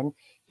man, and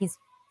his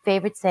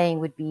favorite saying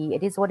would be,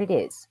 it is what it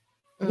is.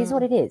 It is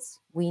what it is.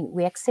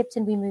 We accept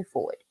and we move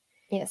forward.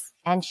 Yes.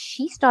 And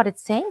she started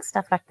saying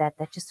stuff like that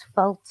just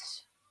felt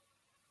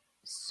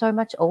so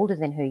much older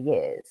than her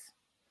years.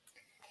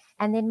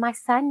 And then my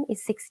son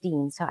is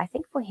 16. So I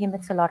think for him,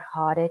 it's a lot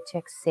harder to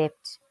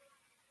accept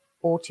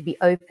or to be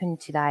open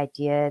to the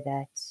idea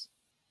that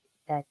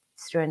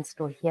Struan's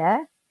still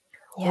here.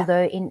 Yeah.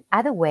 Although in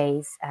other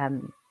ways,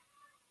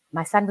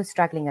 my son was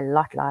struggling a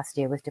lot last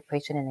year with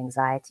depression and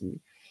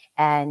anxiety.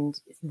 And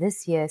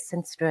this year,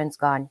 since Struan's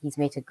gone, he's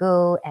met a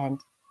girl and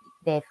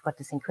they've got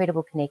this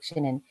incredible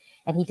connection.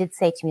 And he did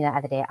say to me the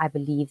other day, I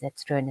believe that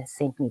Struan has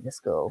sent me this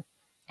girl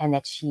and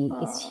that she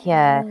is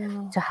here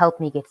to help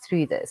me get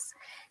through this.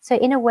 So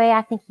in a way,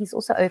 I think he's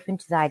also open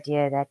to the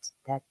idea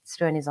that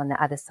Struan is on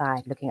the other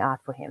side looking out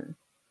for him.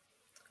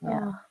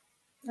 Yeah.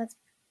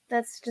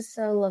 That's just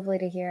so lovely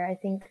to hear. I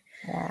think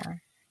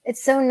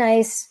it's so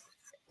nice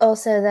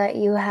also that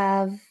you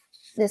have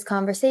this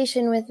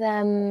conversation with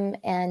them.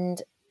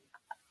 And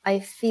I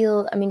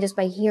feel, just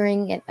by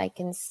hearing it, I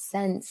can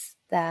sense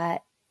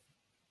that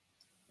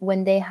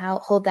when they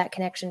hold that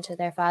connection to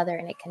their father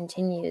and it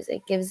continues,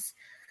 it gives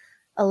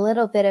a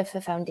little bit of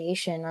a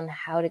foundation on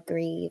how to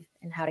grieve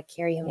and how to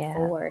carry him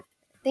forward.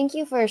 Thank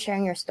you for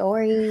sharing your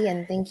story,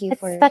 and thank you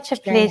for such a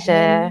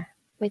pleasure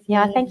with me.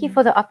 Thank you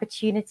for the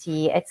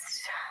opportunity.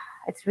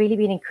 It's really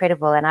been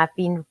incredible, and I've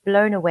been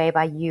blown away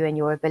by you and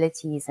your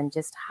abilities and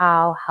just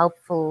how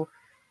helpful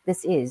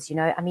this is.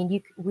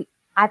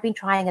 I've been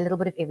trying a little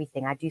bit of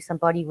everything. I do some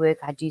body work,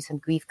 I do some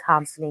grief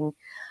counseling,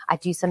 I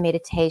do some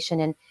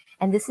meditation,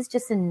 and this is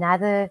just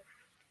another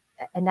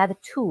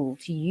tool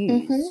to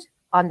use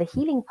on the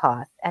healing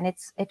path. And it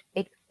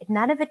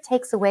none of it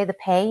takes away the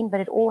pain,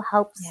 but it all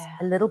helps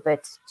a little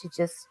bit to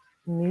just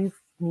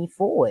move me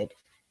forward.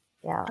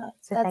 Yeah.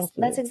 So thank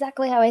you. That's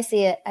exactly how I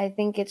see it. I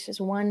think it's just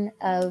one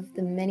of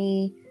the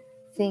many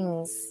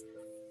things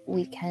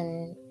we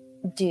can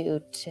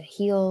do to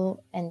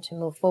heal and to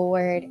move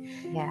forward.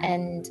 Yeah.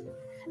 And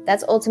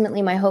that's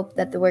ultimately my hope,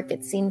 that the work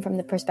gets seen from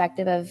the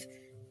perspective of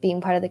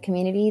being part of the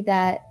community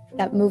that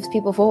moves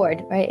people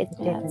forward, right?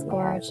 It's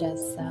gorgeous.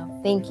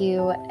 So thank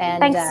you. And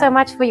thanks so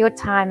much for your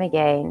time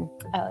again.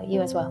 Oh,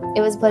 you as well.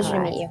 It was a pleasure to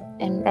meet you.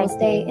 And we'll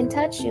stay in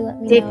touch. You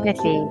let me know if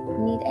you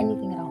need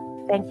anything at all.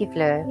 Thank you,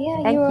 Fleur.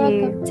 Yeah, thank you're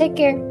welcome. Take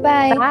care.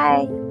 Bye.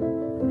 Bye.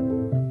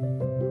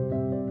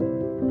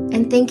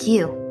 And thank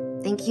you.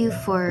 Thank you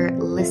for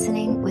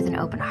listening with an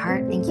open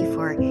heart. Thank you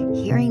for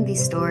hearing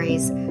these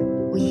stories.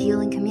 We heal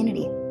in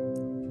community.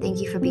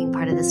 Thank you for being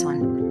part of this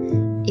one.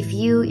 If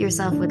you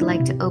yourself would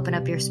like to open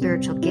up your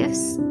spiritual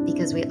gifts,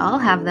 because we all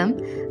have them,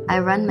 I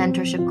run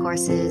mentorship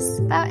courses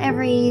about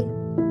every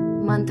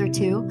month or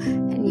two,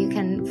 and you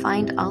can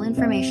find all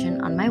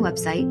information on my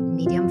website,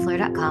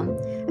 mediumfleur.com.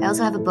 I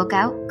also have a book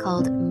out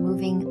called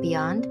Moving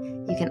Beyond.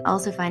 You can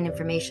also find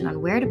information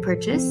on where to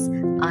purchase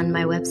on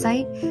my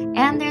website,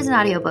 and there's an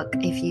audiobook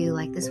if you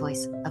like this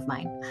voice of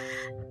mine.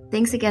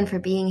 Thanks again for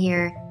being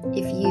here.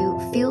 If you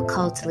feel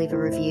called to leave a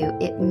review,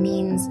 it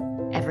means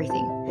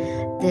everything.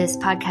 This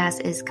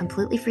podcast is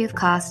completely free of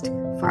cost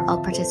for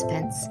all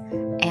participants,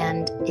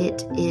 and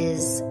it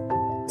is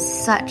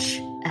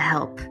such a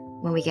help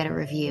when we get a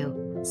review.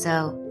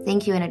 So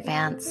thank you in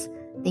advance.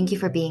 Thank you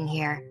for being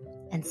here,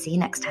 and see you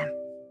next time.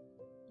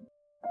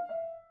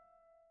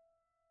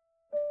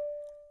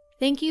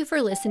 Thank you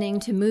for listening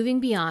to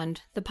Moving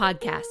Beyond, the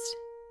podcast.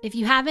 If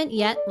you haven't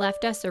yet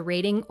left us a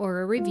rating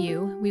or a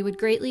review, we would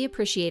greatly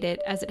appreciate it,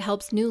 as it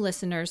helps new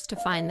listeners to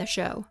find the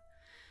show.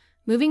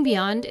 Moving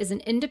Beyond is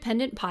an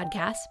independent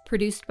podcast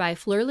produced by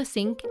Fleur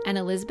Lesink and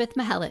Elizabeth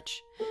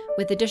Mihelich,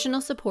 with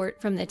additional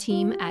support from the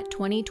team at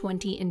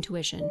 2020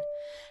 Intuition,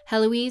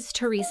 Heloise,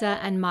 Teresa,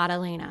 and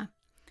Madalena.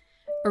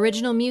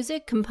 Original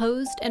music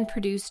composed and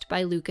produced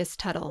by Lucas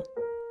Tuttle.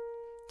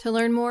 To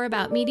learn more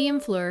about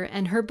Medium Fleur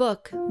and her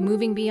book,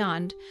 Moving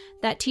Beyond,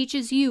 that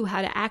teaches you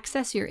how to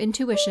access your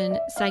intuition,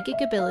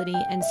 psychic ability,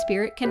 and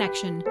spirit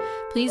connection,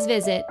 please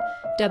visit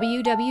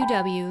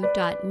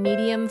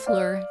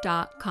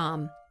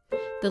www.mediumfleur.com.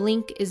 The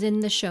link is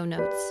in the show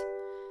notes.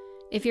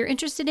 If you're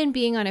interested in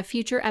being on a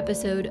future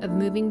episode of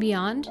Moving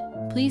Beyond,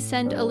 please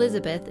send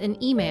Elizabeth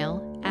an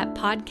email at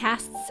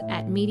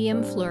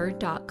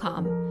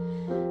podcasts@mediumfleur.com.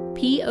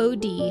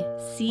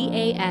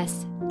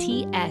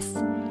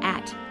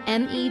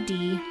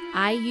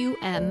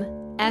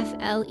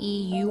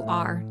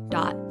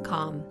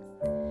 podcasts@mediumfleur.com.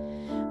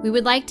 We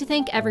would like to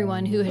thank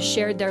everyone who has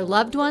shared their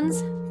loved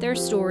ones, their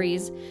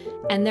stories,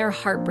 and their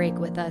heartbreak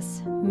with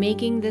us,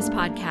 making this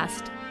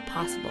podcast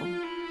possible.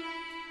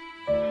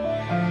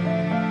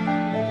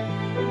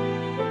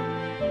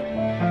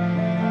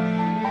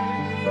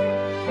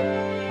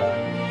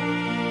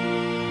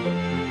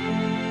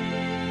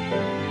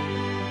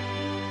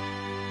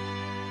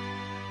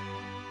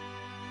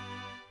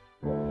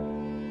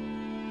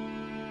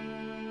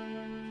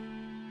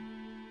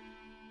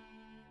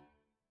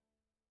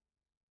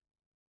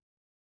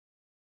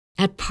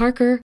 At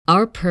Parker,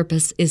 our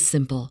purpose is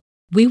simple.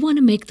 We want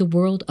to make the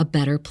world a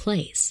better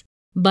place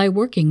by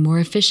working more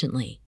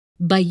efficiently,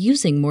 by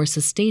using more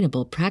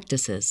sustainable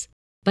practices,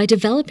 by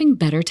developing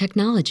better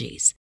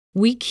technologies.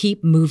 We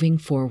keep moving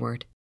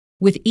forward.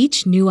 With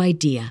each new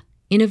idea,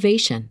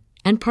 innovation,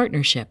 and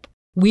partnership,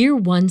 we're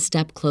one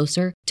step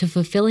closer to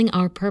fulfilling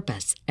our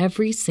purpose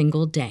every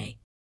single day.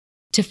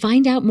 To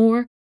find out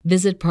more,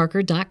 visit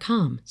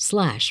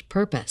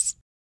parker.com/purpose.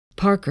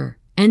 Parker,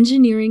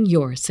 engineering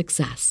your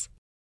success.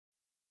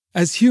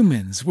 As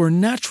humans, we're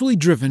naturally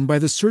driven by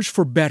the search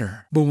for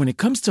better. But when it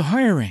comes to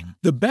hiring,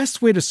 the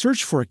best way to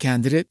search for a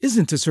candidate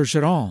isn't to search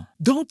at all.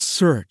 Don't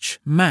search,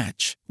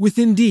 match with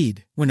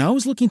Indeed. When I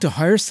was looking to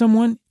hire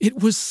someone,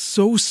 it was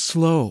so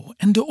slow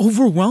and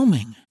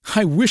overwhelming.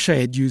 I wish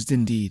I had used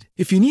Indeed.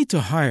 If you need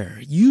to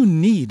hire, you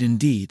need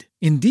Indeed.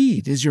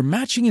 Indeed is your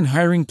matching and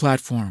hiring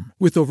platform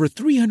with over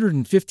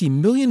 350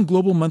 million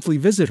global monthly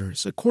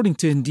visitors, according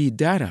to Indeed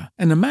data,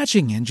 and a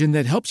matching engine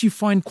that helps you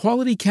find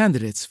quality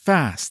candidates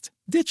fast.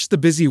 Ditch the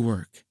busy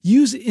work.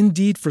 Use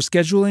Indeed for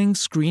scheduling,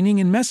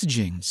 screening, and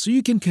messaging so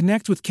you can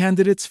connect with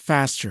candidates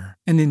faster.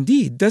 And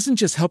Indeed doesn't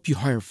just help you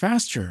hire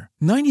faster.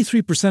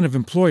 93% of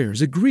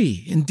employers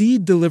agree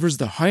Indeed delivers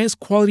the highest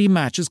quality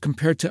matches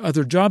compared to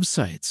other job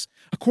sites,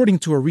 according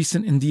to a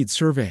recent Indeed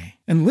survey.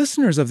 And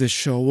listeners of this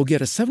show will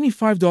get a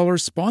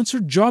 $75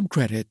 sponsored job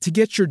credit to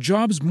get your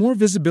jobs more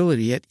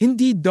visibility at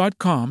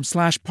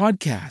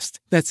Indeed.com/podcast.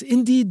 That's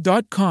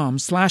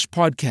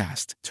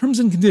Indeed.com/podcast. Terms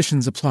and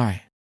conditions apply.